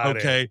movies. Got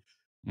okay.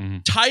 Mm-hmm.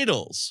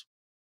 Titles.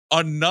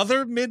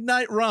 Another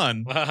Midnight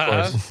Run.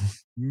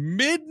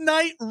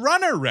 Midnight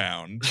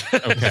Runaround.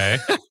 Okay.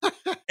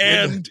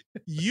 And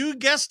you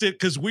guessed it,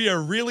 because we are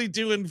really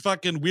doing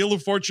fucking Wheel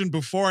of Fortune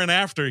before and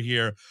after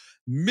here.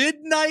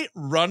 Midnight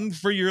Run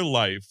for Your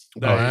Life.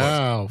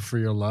 Wow, for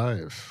your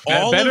life.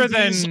 All better of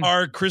these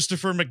are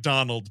Christopher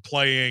McDonald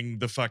playing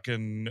the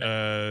fucking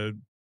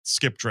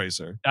Skip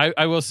Tracer.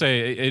 I will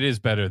say it is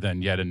better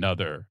than yet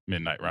another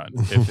Midnight Run.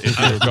 If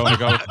you're going to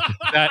go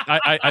that,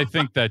 I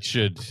think that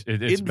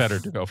it's better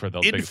to go for the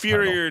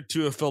inferior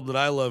to a film that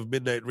I love,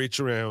 Midnight Reach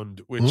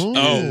Around, which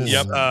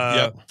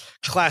yep.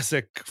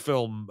 Classic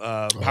film,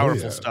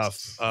 powerful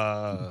stuff.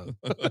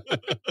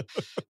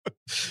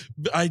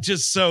 I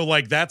just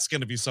that's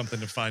going to be something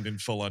to find in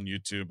full on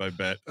YouTube, I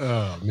bet.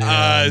 Oh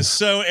man.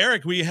 So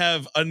Eric, we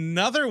have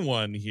another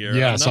one here.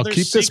 Yes, I'll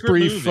keep this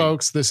brief, movie.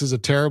 folks. This is a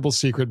terrible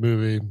secret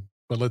movie,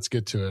 but let's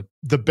get to it.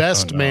 The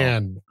Best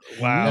Man.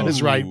 Wow. That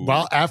is right.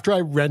 Well, after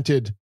I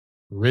rented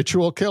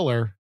Ritual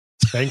Killer,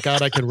 thank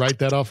God I can write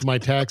that off of my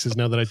taxes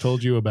now that I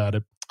told you about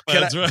it.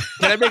 Can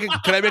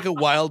I make a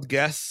wild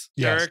guess,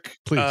 Eric?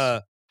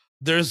 Please.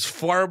 There's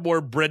far more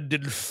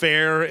Brendan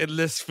Fair in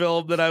this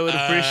film than I would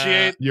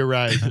appreciate. You're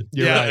right.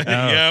 You're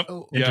right.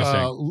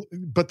 Interesting.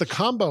 But the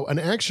combo, an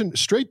action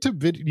straight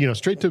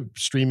to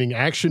streaming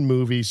action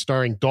movie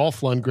starring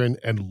Dolph Lundgren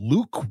and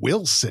Luke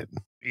Wilson.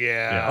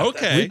 Yeah.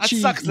 Okay.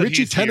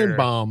 Richie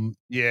Tenenbaum.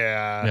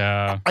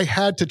 Yeah. I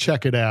had to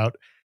check it out,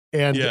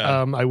 and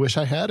I wish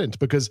I hadn't,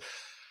 because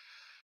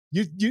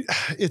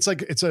it's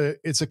like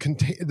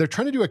they're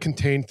trying to do a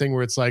contained thing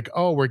where it's like,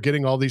 oh, we're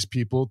getting all these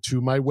people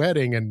to my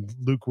wedding, and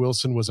Luke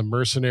Wilson was a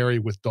mercenary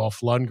with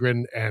Dolph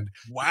Lundgren, and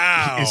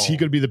wow, is he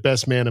going to be the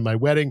best man at my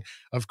wedding?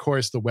 Of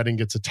course, the wedding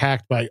gets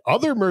attacked by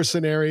other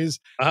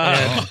mercenaries,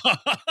 and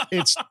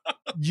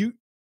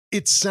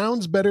it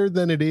sounds better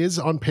than it is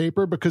on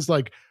paper, because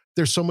like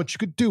there's so much you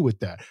could do with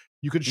that.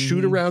 You could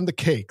shoot around the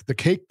cake. The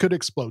cake could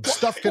explode.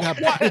 Stuff could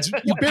happen.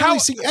 You barely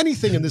see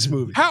anything in this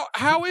movie.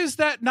 How is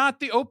that not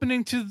the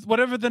opening to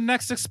whatever the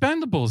next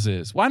Expendables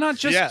is? Why not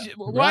just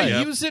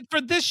use it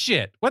for this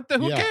shit?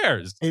 Who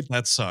cares?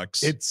 That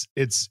sucks.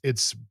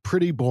 It's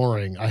pretty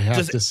boring, I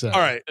have to say. All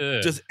right.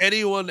 Does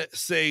anyone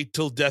say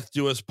 "till death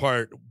do us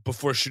part"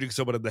 before shooting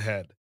someone in the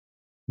head?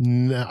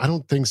 No, I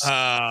don't think so.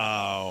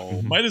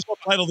 Oh, might as well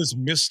title this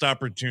 "Missed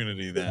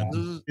Opportunity"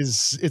 then.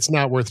 It's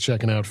not worth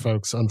checking out,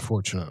 folks,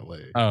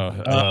 unfortunately.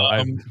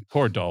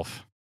 Poor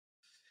Dolph.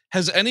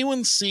 Has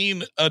anyone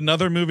seen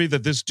another movie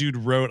that this dude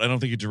wrote? I don't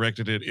think he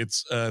directed it.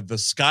 It's the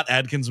Scott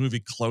Adkins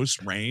movie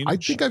Close Range. I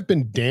think I've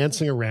been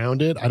dancing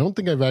around it. I don't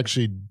think I've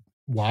actually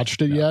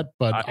watched it yet,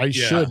 but I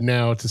should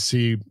now to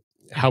see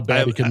how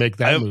bad he can make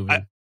that movie.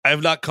 I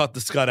have not caught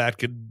the Scott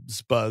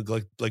Adkins bug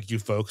like you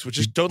folks, which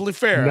is totally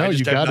fair. No,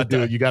 you got to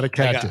do it. You got to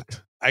catch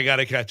it. I got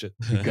to catch it.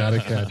 You got to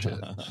catch it.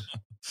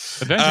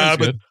 Avengement's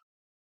good.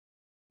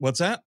 What's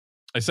that?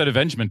 I said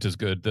Avengement is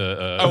good.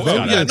 It's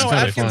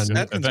kind of fun.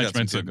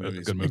 Avengement's a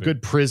good movie. A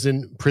good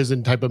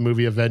prison type of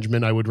movie,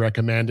 Avengement, I would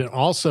recommend. And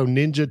also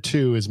Ninja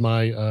 2 is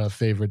my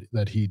favorite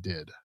that he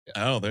did.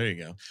 Oh, there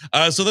you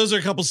go. So those are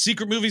a couple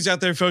secret movies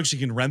out there, folks. You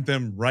can rent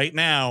them right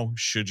now,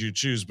 should you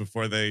choose,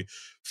 before they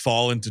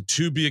fall into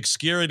Tubi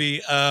obscurity.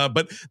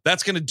 But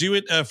that's going to do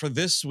it for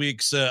this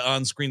week's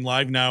On Screen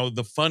Live. Now,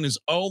 the fun is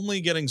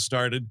only getting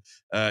started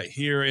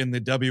here in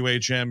the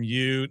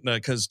WHMU,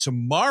 because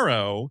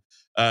tomorrow,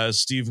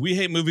 Steve, We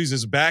Hate Movies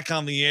is back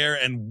on the air.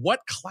 And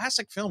what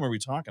classic film are we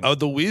talking about? Oh,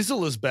 The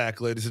Weasel is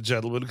back, ladies and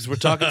gentlemen, because we're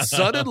talking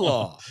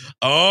Son-in-Law.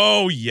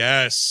 Oh,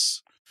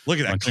 yes. Look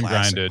at that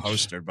classic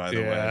poster, by the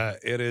way. Yeah,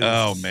 it is.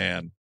 Oh,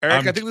 man.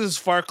 Eric, I think this is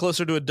far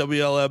closer to a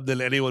WLM than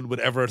anyone would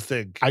ever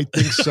think. I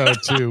think so,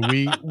 too.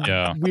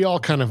 We all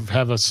kind of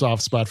have a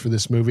soft spot for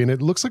this movie, and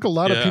it looks like a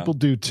lot of people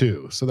do,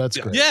 too. So that's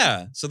great.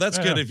 Yeah, so that's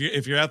good.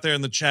 If you're out there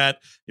in the chat,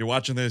 you're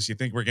watching this, you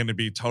think we're going to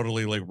be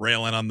totally like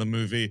railing on the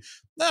movie.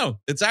 No,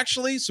 it's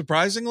actually,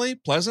 surprisingly,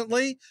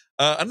 pleasantly,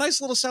 a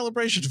nice little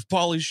celebration of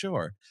Pauly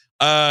Shore.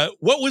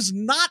 What was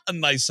not a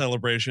nice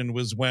celebration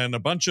was when a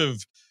bunch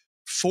of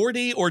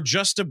 40 or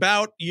just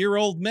about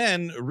year-old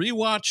men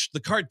rewatched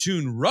the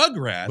cartoon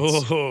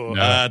Rugrats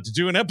to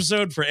do an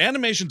episode for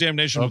Animation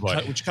Damnation,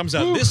 which comes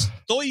out this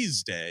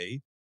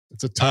Thursday.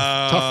 It's a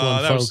tough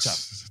one,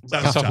 folks.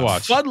 That was tough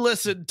watch. Fun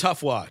listen,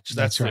 tough watch.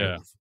 That's right. Yeah.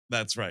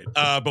 That's right.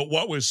 But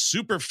what was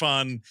super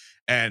fun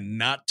and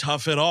not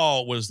tough at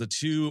all was the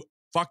two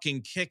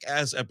fucking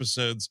kick-ass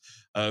episodes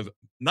of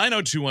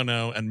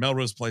 90210 and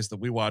Melrose Place that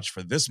we watched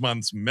for this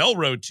month's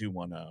Melrose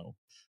 210.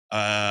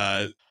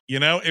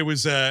 It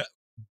was a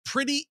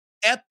pretty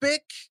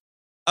epic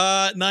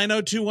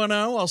 90210.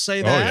 I'll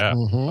say that. Oh yeah.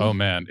 Mm-hmm. Oh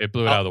man, it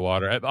blew it out of the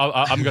water.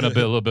 I'm gonna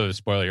be a little bit of a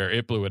spoiler here.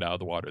 It blew it out of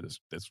the water this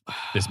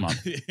month.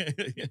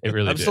 It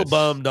really. I'm still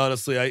bummed,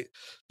 honestly.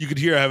 You could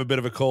hear I have a bit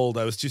of a cold.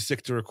 I was too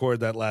sick to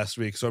record that last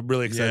week, so I'm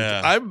really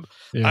excited.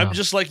 I'm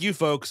just like you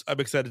folks. I'm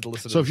excited to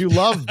listen. So if you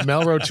love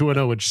Melrose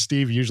 210, which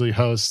Steve usually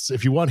hosts,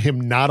 if you want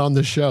him not on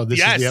the show, this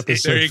is the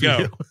episode. There you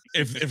go.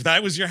 If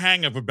that was your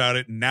hang up about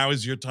it, now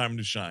is your time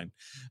to shine.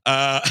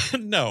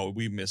 No,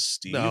 we miss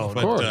Steve. No, of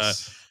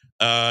course.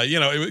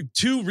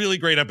 Two really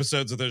great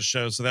episodes of this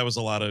show, so that was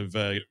a lot of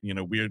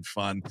weird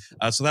fun.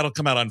 So that'll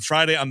come out on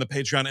Friday on the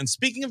Patreon. And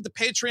speaking of the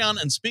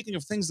Patreon, and speaking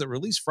of things that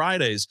release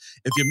Fridays,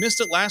 if you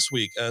missed it last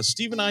week,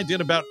 Steve and I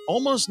did about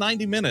almost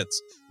 90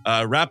 minutes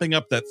wrapping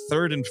up that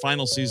third and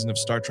final season of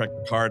Star Trek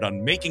Picard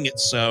on Making It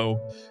So,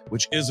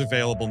 which is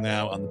available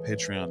now on the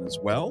Patreon as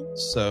well.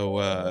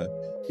 So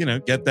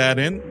get that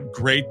in.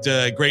 Great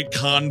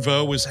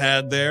convo was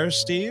had there,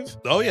 Steve.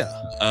 Oh yeah.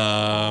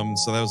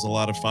 So that was a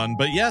lot of fun.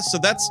 But yeah, so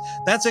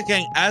that's it,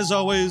 gang. As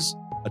always,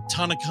 a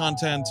ton of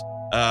content.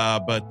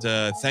 But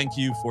thank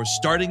you for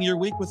starting your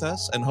week with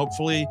us and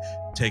hopefully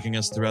taking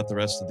us throughout the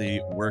rest of the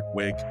work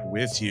week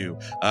with you.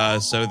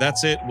 So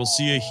that's it. We'll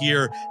see you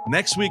here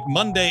next week,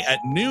 Monday at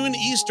noon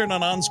Eastern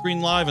on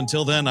Screen Live.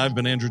 Until then, I've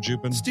been Andrew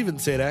Jupin, Steven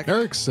Sadak,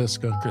 Eric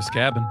Siska, Chris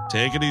Cabin.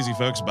 Take it easy,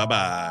 folks.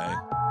 Bye-bye.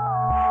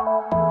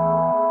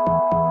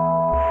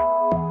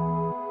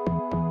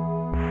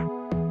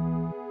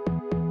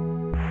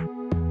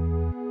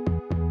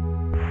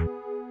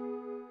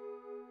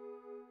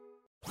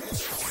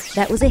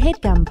 That was a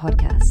HeadGum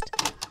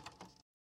podcast.